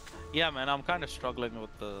 Yeah, man, I'm kind of struggling with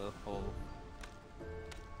the whole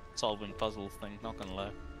solving puzzles thing, not gonna lie.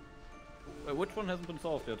 Wait, which one hasn't been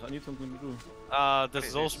solved yet? I need something to do.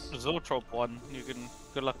 This What is this? Zoetrope one, you can,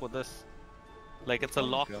 good luck with this. Like, it's a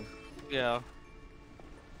lock, Yeah. yeah.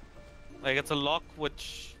 Like, it's a lock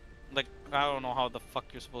which, like, I don't know how the fuck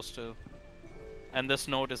you're supposed to. And this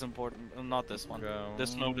node is important, not this one. Okay.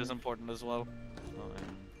 This node is important as well.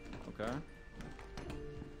 Fine. Okay.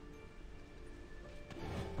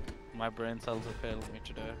 My brain cells are failing me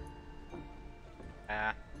today.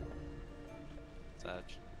 Ah. Sag.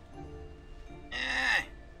 Eh.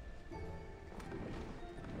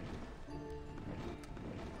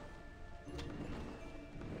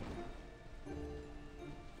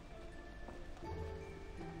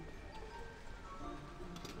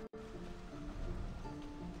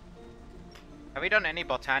 Have we done any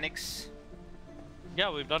botanics? Yeah,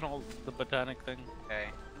 we've done all the botanic thing. Okay.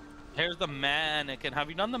 Here's the mannequin. Have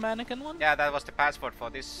you done the mannequin one? Yeah, that was the password for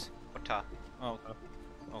this Buddha. Oh, okay.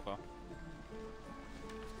 Okay.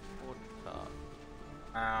 Buddha.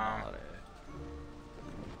 Um,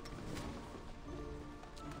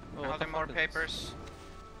 Oh, what how the many more fuck is this? papers?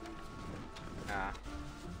 Ah.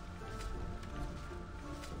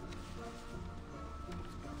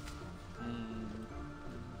 Hmm.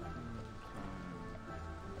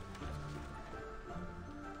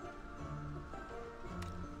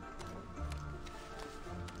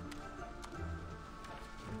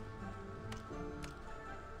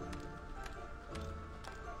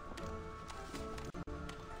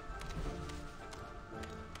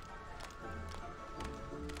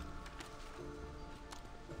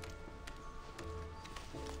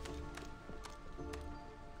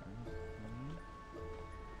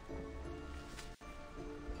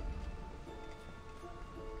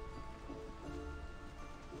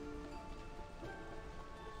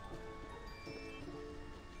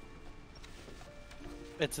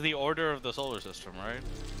 It's the order of the solar system, right?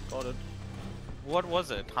 Got it. What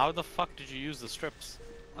was it? How the fuck did you use the strips?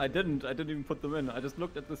 I didn't even put them in. I just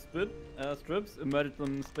looked at the strips, imagined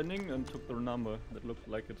them spinning, and took the number that looked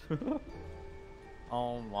like it.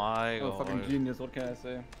 Oh my Oh, god. fucking genius, what can I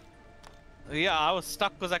say? Yeah, I was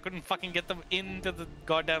stuck because I couldn't fucking get them into the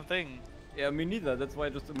goddamn thing. Yeah, me neither, that's why I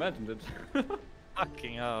just imagined it.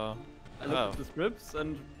 Fucking hell. I looked Oh. at the strips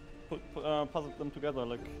and puzzled them together,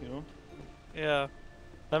 like, you know? Yeah.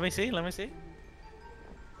 Let me see, let me see.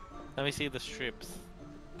 Let me see the strips.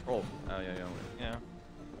 Oh, yeah. Yeah.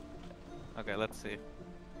 Okay, let's see.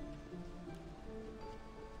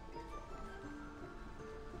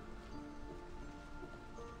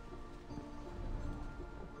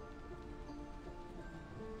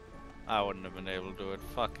 I wouldn't have been able to do it.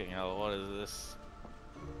 Fucking hell, what is this?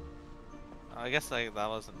 I guess like that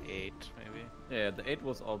was an 8, maybe. Yeah, the 8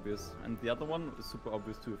 was obvious, and the other one is super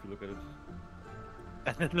obvious too if you look at it.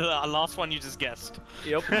 And then the last one you just guessed.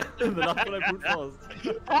 Yep, the last one I brute forced.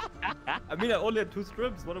 I mean, I only had 2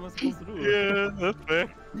 strips, what am I supposed to do? Yeah, that's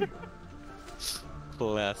fair.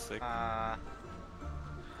 Classic.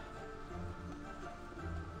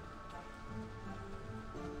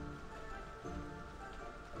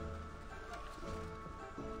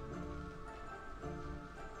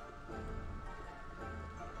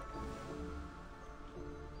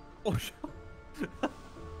 Oh shit!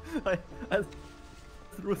 I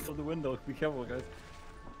threw it through the window. Be careful, guys.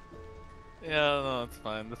 Yeah, no, it's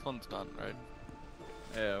fine. This one's done, right?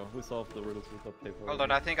 Yeah, we solved the riddles with that paper. Hold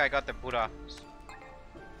on, I think I got the Buddha.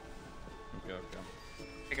 Okay, okay.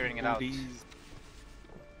 Figuring it out. Booties.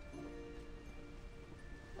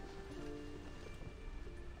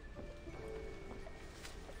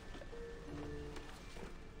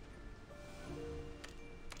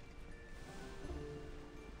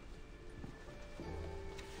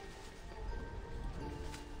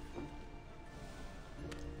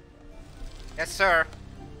 Yes, sir.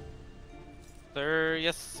 Sir,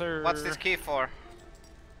 yes, sir. What's this key for?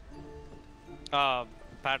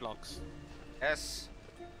 Padlocks. Yes.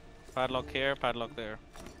 Padlock here, padlock there.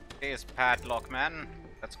 This padlock, man.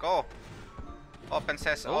 Let's go. Open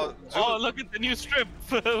says. Oh, Oh, look at the new strip!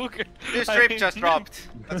 new strip just dropped.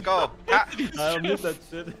 Let's go. I missed that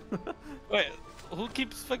shit. Wait, who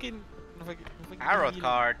keeps fucking Arrow needing-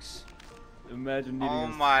 cards. Imagine needing Oh a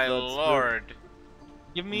my that strip. lord.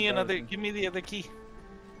 Give me another. Give me the other key.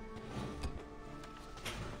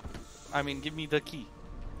 I mean, give me the key.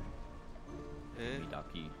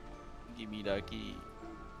 Lucky. Give me the key.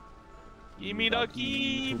 Give me the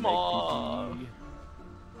key, more.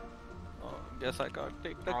 Oh, guess I can't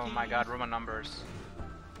take the key. Oh my god, Roman numbers.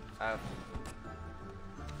 Oh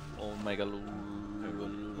my god.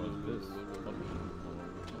 What's this?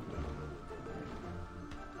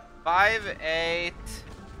 5, 8,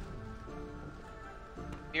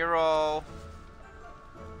 0.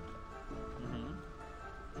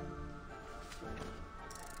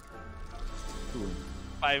 Cool.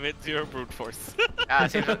 580 brute force. Ah,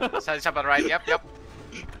 sounds about right. Yep, yep.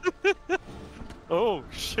 Oh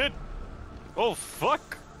shit. Oh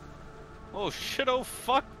fuck. Oh shit. Oh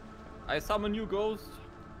fuck. I summon you, ghost.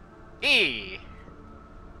 E.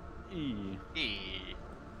 E. E.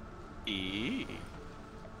 E.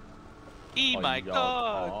 E my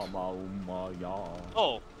god.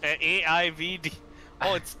 Oh, AIVD.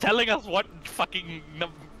 Oh, it's telling us what fucking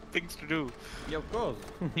things to do. Yeah, of course.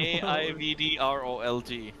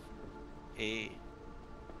 AIVDROLG. A.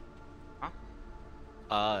 Huh?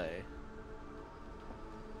 I.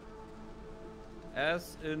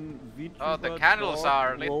 As in VTuber. Oh, the candles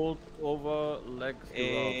are lit. rolled over legs.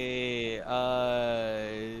 A.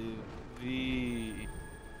 I. V.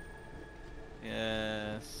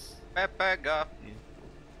 Yes. Pepega.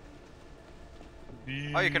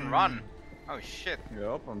 Oh, you can run. Oh shit.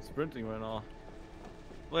 Yep, I'm sprinting right now.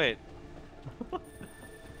 Wait.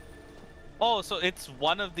 Oh, so it's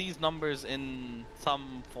one of these numbers in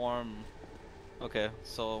some form. Okay,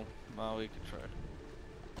 so we can try.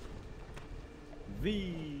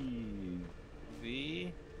 V.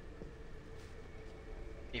 V.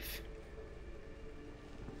 If.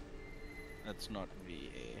 That's not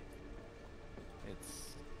VA.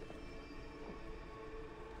 It's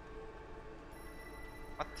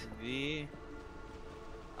What? V.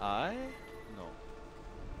 I? No.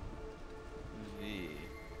 V.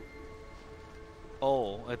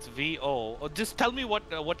 Oh, it's VO. Oh, just tell me what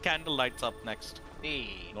candle lights up next.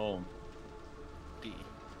 D. No. D.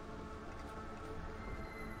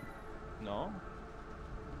 No.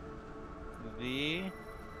 V.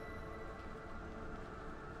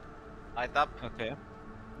 Light up. Okay.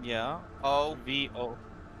 Yeah. O. VO.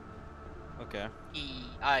 Okay. E.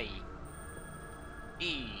 I.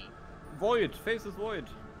 E. Void. Faces void.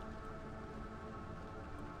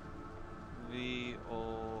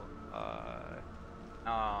 VO.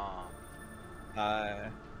 No. I.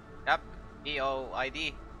 Yep.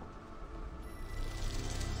 EOID.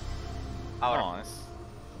 Our. Nice.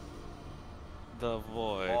 The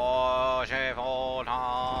void. Oh, je vole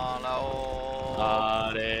hello.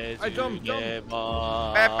 I jumped.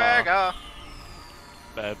 Pepega.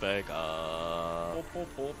 Pepega. Pop, pop,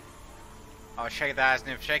 pop. Oh, shake that ass,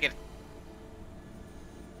 Nymph. Shake it.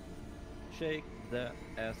 Shake that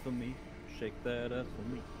ass for me. Shake that ass for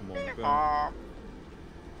me. Come on, girl. Oh.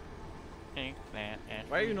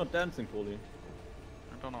 Why are you not dancing, Polly?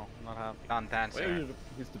 I don't know. I'm not happy. Don't Why are answer. you?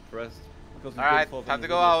 He's depressed. Because Alright, time to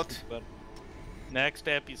go out. Next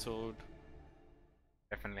episode.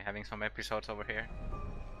 Definitely having some episodes over here.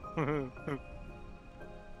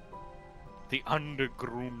 The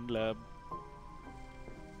underground lab.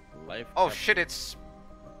 Life Oh cap- shit, it's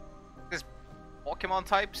this Pokemon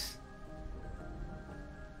types.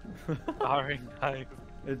 Starring Hive.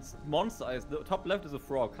 It's monster eyes. The top left is a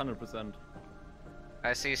frog, 100%.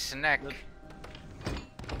 I see Snack.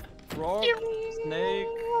 Frog, snake,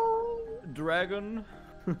 dragon,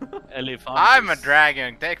 Elephant. I'm a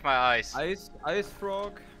dragon, take my eyes. ice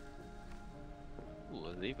frog. Ooh,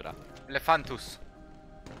 a zebra. Elephantus.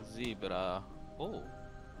 Zebra. Oh.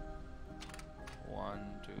 1,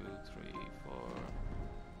 2, 3, 4.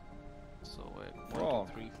 So wait. 1, Frog.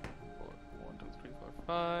 2, 3, 4. 1, 2, 3, 4,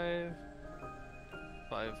 5.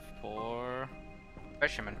 5, 4.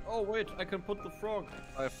 Fisherman. Oh wait, I can put the frog.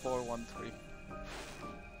 5, 4, 1, 3.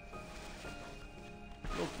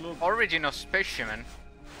 Look. Original specimen.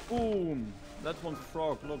 Boom. That one's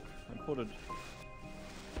frog. Look, I put it.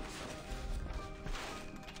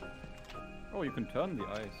 Oh, you can turn the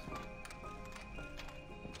eyes.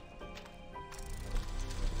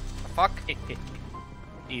 Fuck.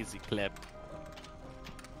 Easy clap.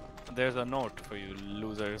 There's a note for you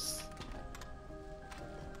losers.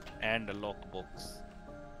 And a lockbox.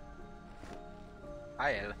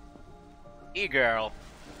 I'll. E-girl.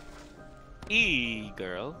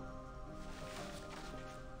 E-girl.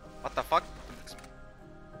 What the fuck?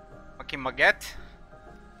 Fucking Maget.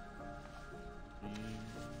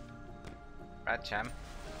 Rat jam.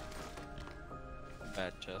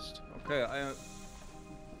 Bad chest. Okay,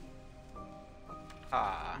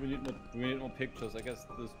 Ah. we need more pictures. I guess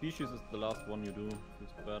the species is the last one you do.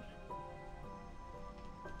 It's bad.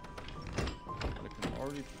 But I can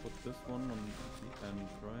already put this one on the end,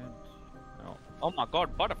 right? No. Oh my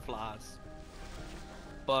god, butterflies.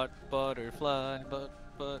 Butterfly.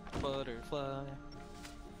 Butterfly.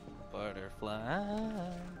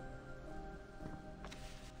 Butterfly.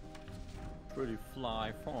 Pretty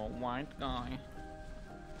fly for a white guy.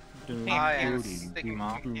 I am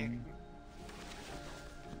Stigma.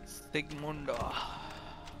 Stigmundo.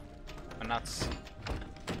 Nuts.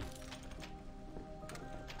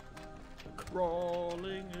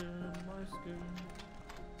 Crawling in my skin.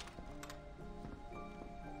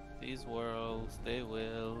 These worlds, they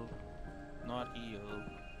will not heal.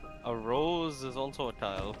 A rose is also a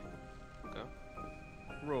tile. Okay.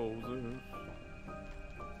 Roses.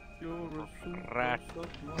 You're a Rat. super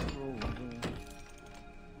of my roses.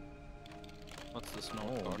 What's the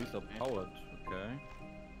snow? Oh, these are powered. Okay.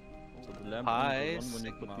 So the lamp Hi, only goes on when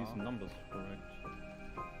you put these Sigma. numbers correct.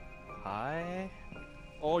 Hi.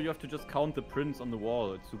 Oh, you have to just count the prints on the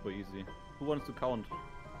wall. It's super easy. Who wants to count?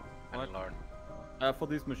 Good lord. For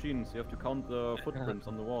these machines, you have to count the footprints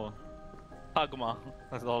on the wall. Pagma.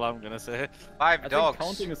 That's all I'm gonna say. 5 I dogs. think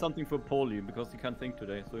counting is something for Poli because he can't think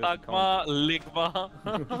today. So you have to count. Pagma,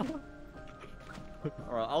 Ligma.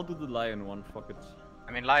 Alright, I'll do the lion one. Fuck it.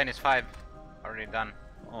 I mean, lion is 5. Already done.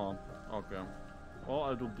 Oh, okay. Or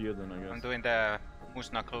I'll do deer then, I guess. I'm doing the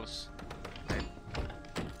moose knuckles.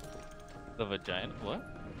 The vagina? What?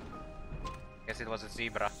 Guess it was a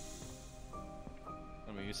zebra.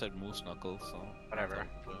 I mean, you said moose knuckles, so. Whatever.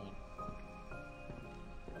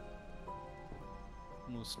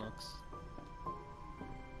 Moose knucks.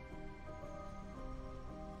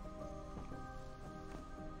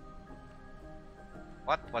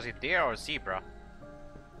 What? Was it deer or zebra?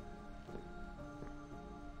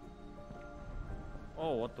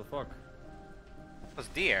 Oh, what the fuck? It was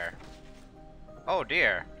deer. Oh,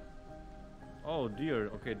 deer. Oh, deer.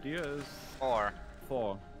 Okay, deer is 4.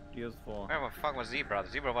 4. Deer is 4. Where the fuck was zebra?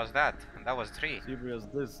 Zebra was that. And that was 3. Zebra is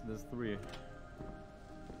this 3.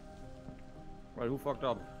 Right, who fucked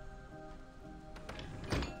up?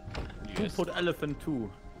 Who Yes. put elephant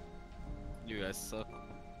 2? You guys suck.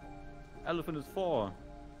 Elephant is 4.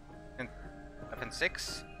 Elephant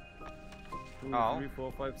 6? 2, Oh. 3,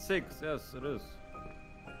 4, 5, 6. Yes, it is.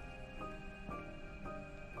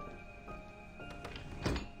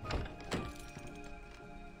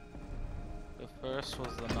 The first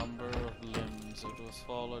was the number of limbs. It was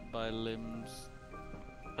followed by limbs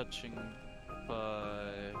touching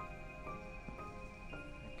by.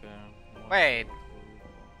 Okay. Wait.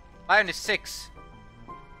 Lion is 6.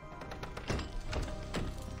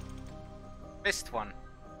 Missed one.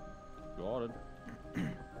 Got it.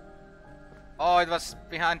 Oh, it was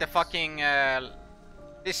behind the fucking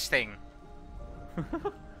this thing.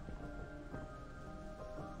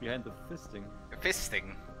 Behind the fisting. The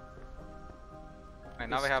fisting. And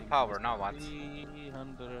now we have power, now what?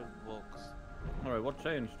 300 volts. Alright, what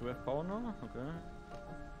changed? Do we have power now? Okay.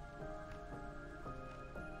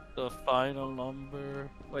 The final number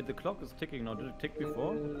Wait, the clock is ticking now. Did it tick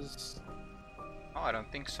before? is Oh, I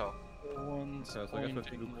don't think so. one's Okay, so I guess we have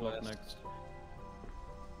to do pointing clock west. next.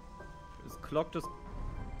 Is clock just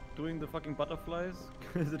doing the fucking butterflies?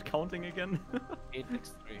 Is it counting again?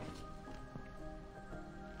 863.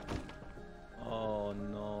 Oh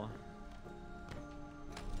no.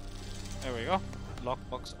 There we go.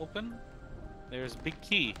 Lockbox open. There's big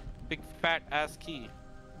key. Big fat ass key.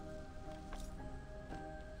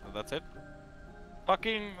 So that's it?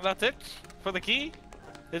 Fucking, that's it? For the key?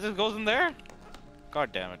 It just goes in there?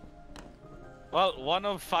 God damn it. Well, 1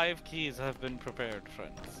 of 5 keys have been prepared,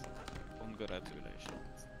 friends.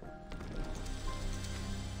 Congratulations.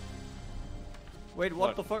 Wait,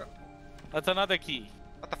 what the fuck? That's another key.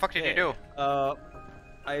 What the fuck did you Yeah. do?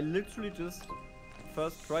 I literally just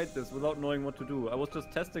first tried this without knowing what to do. I was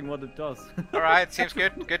just testing what it does. Alright, seems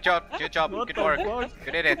good. Good job. Good job. What Good the work. fuck?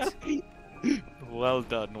 You did it. Well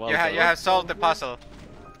done, well You done. have solved the puzzle.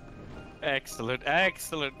 Excellent,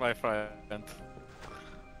 excellent, my friend.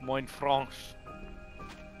 Moin franche.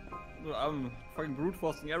 I'm fucking brute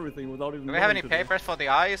forcing everything without even. Do we have knowing any to papers for the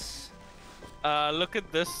eyes? Look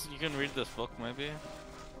at this. You can read this book, maybe.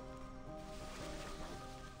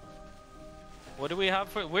 What do we have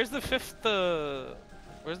for? Where's the fifth?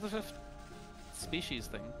 Where's the fifth species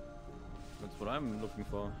thing? That's what I'm looking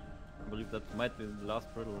for. I believe that might be the last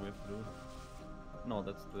riddle we have to do. No,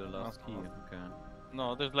 that's the last key. Okay.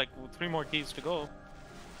 No, there's like 3 more keys to go.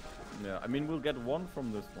 Yeah, I mean we'll get 1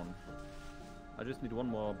 from this one. I just need 1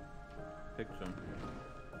 more picture.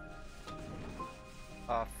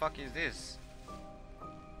 Fuck is this?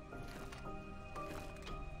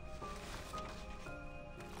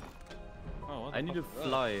 Oh, what the I need to fuck is that?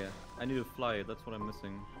 fly. I need to fly. That's what I'm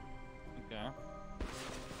missing. Okay.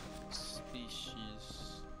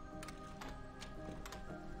 Species.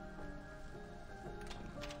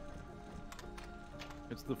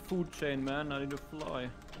 It's the food chain, man. I need to fly.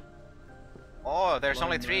 Oh, there's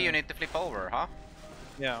Flying only 3 there. you need to flip over, huh?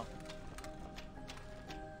 Yeah.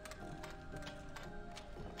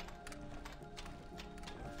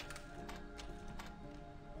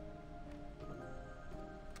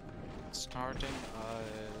 Starting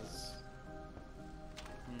eyes.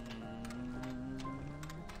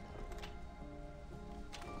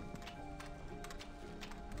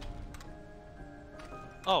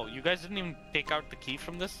 Oh, you guys didn't even take out the key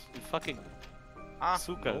from this? You fucking Ah,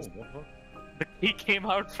 sukas. Oh, what? The key came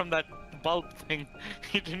out from that bulb thing.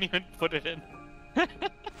 You didn't even put it in.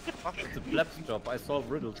 It's a pleb's job. I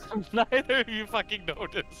solve riddles. Neither of you fucking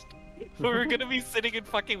noticed. We're gonna be sitting and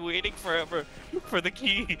fucking waiting forever for the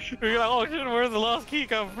key. We're like, oh shit, where's the lost key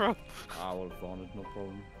come from? I will found it, no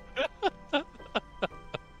problem.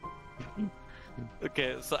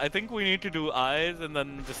 Okay, so I think we need to do eyes and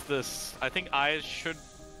then just this. I think eyes should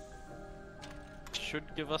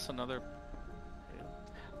give us another.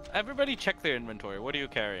 Everybody check their inventory. What are you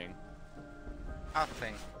carrying?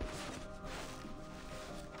 nothing.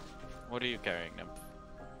 What are you carrying, Nymph?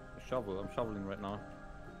 A shovel. I'm shoveling right now.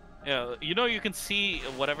 Yeah, you know you can see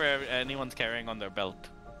whatever anyone's carrying on their belt.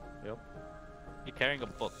 Yep. You're carrying a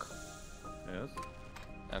book. Yes.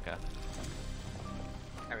 Okay.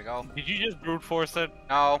 There we go. Did you just brute force it?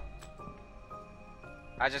 No.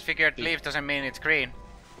 I just figured leaf doesn't mean it's green.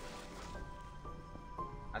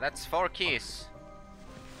 And that's 4 keys.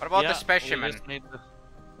 What about the specimen?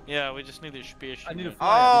 Yeah, we just need the specimen. I need a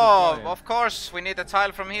Oh, fly. of course, we need a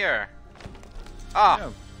tile from here. Ah,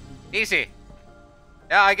 Yeah. easy.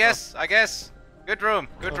 Yeah, I guess. Good room,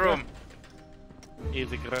 good Okay. room.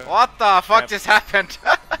 Easy grab. What the fuck Crap. just happened?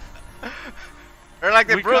 We're like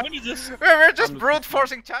the We brute. kinda just We're just brute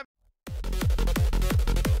forcing time.